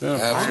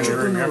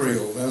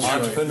 Entrepreneurial. That's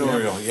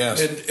entrepreneurial, right. Yes.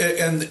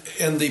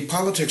 And the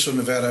politics of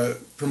Nevada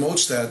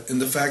promotes that in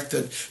the fact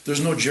that there's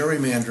no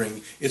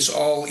gerrymandering. It's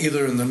all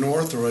either in the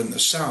north or in the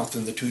south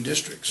in the two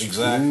districts.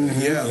 Exactly.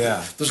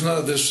 Yeah. There's none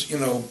of this, you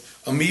know,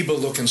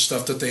 amoeba-looking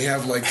stuff that they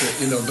have, like the,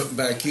 you know,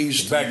 back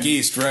east. Back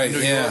east, right? New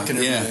York and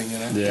everything.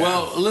 You know?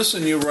 Well,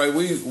 listen, you're right.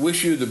 We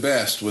wish you the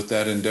best with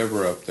that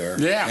endeavor up there.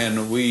 Yeah.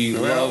 And we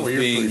love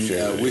being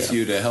with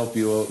you to help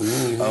you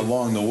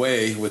along the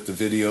way with the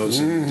videos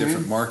and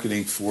different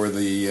marketing for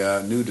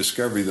the new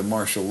discovery, the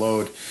Marshall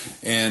Lode.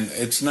 And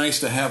it's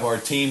nice to have our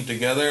team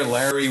together.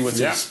 Larry with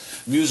his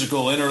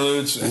musical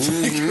interludes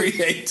and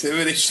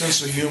creativity,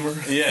 sense of humor.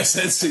 Yeah,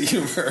 sense of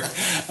humor.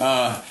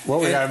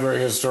 We have a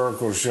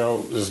historical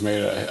show. This made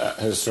a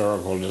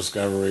historical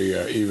discovery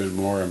even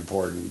more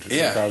important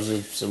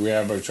because we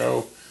have a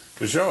show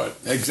to show it.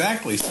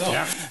 Exactly.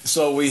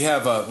 So we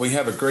have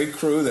a great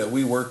crew that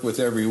we work with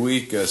every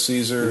week.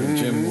 Cesar,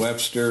 Jim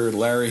Webster,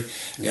 Larry,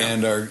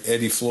 and our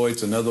Eddie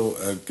Floyd's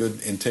another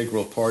good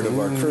integral part of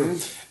our crew.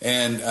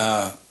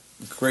 And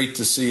great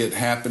to see it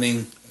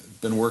happening.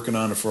 Been working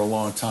on it for a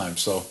long time.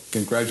 So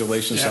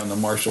congratulations on the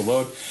Marshall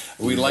Lode.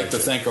 We'd like to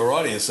thank our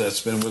audience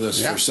that's been with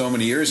us for so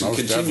many years and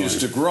continues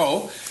to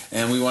grow.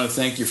 And we want to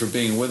thank you for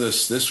being with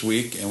us this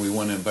week, and we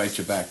want to invite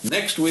you back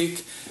next week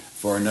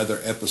for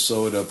another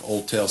episode of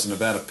Old Tales of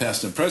Nevada,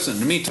 Past and Present.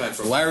 In the meantime,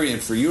 for Larry and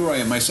for you,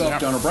 Roy, and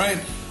myself, John O'Brien,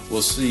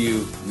 we'll see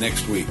you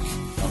next week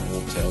on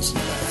Old Tales of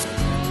Nevada.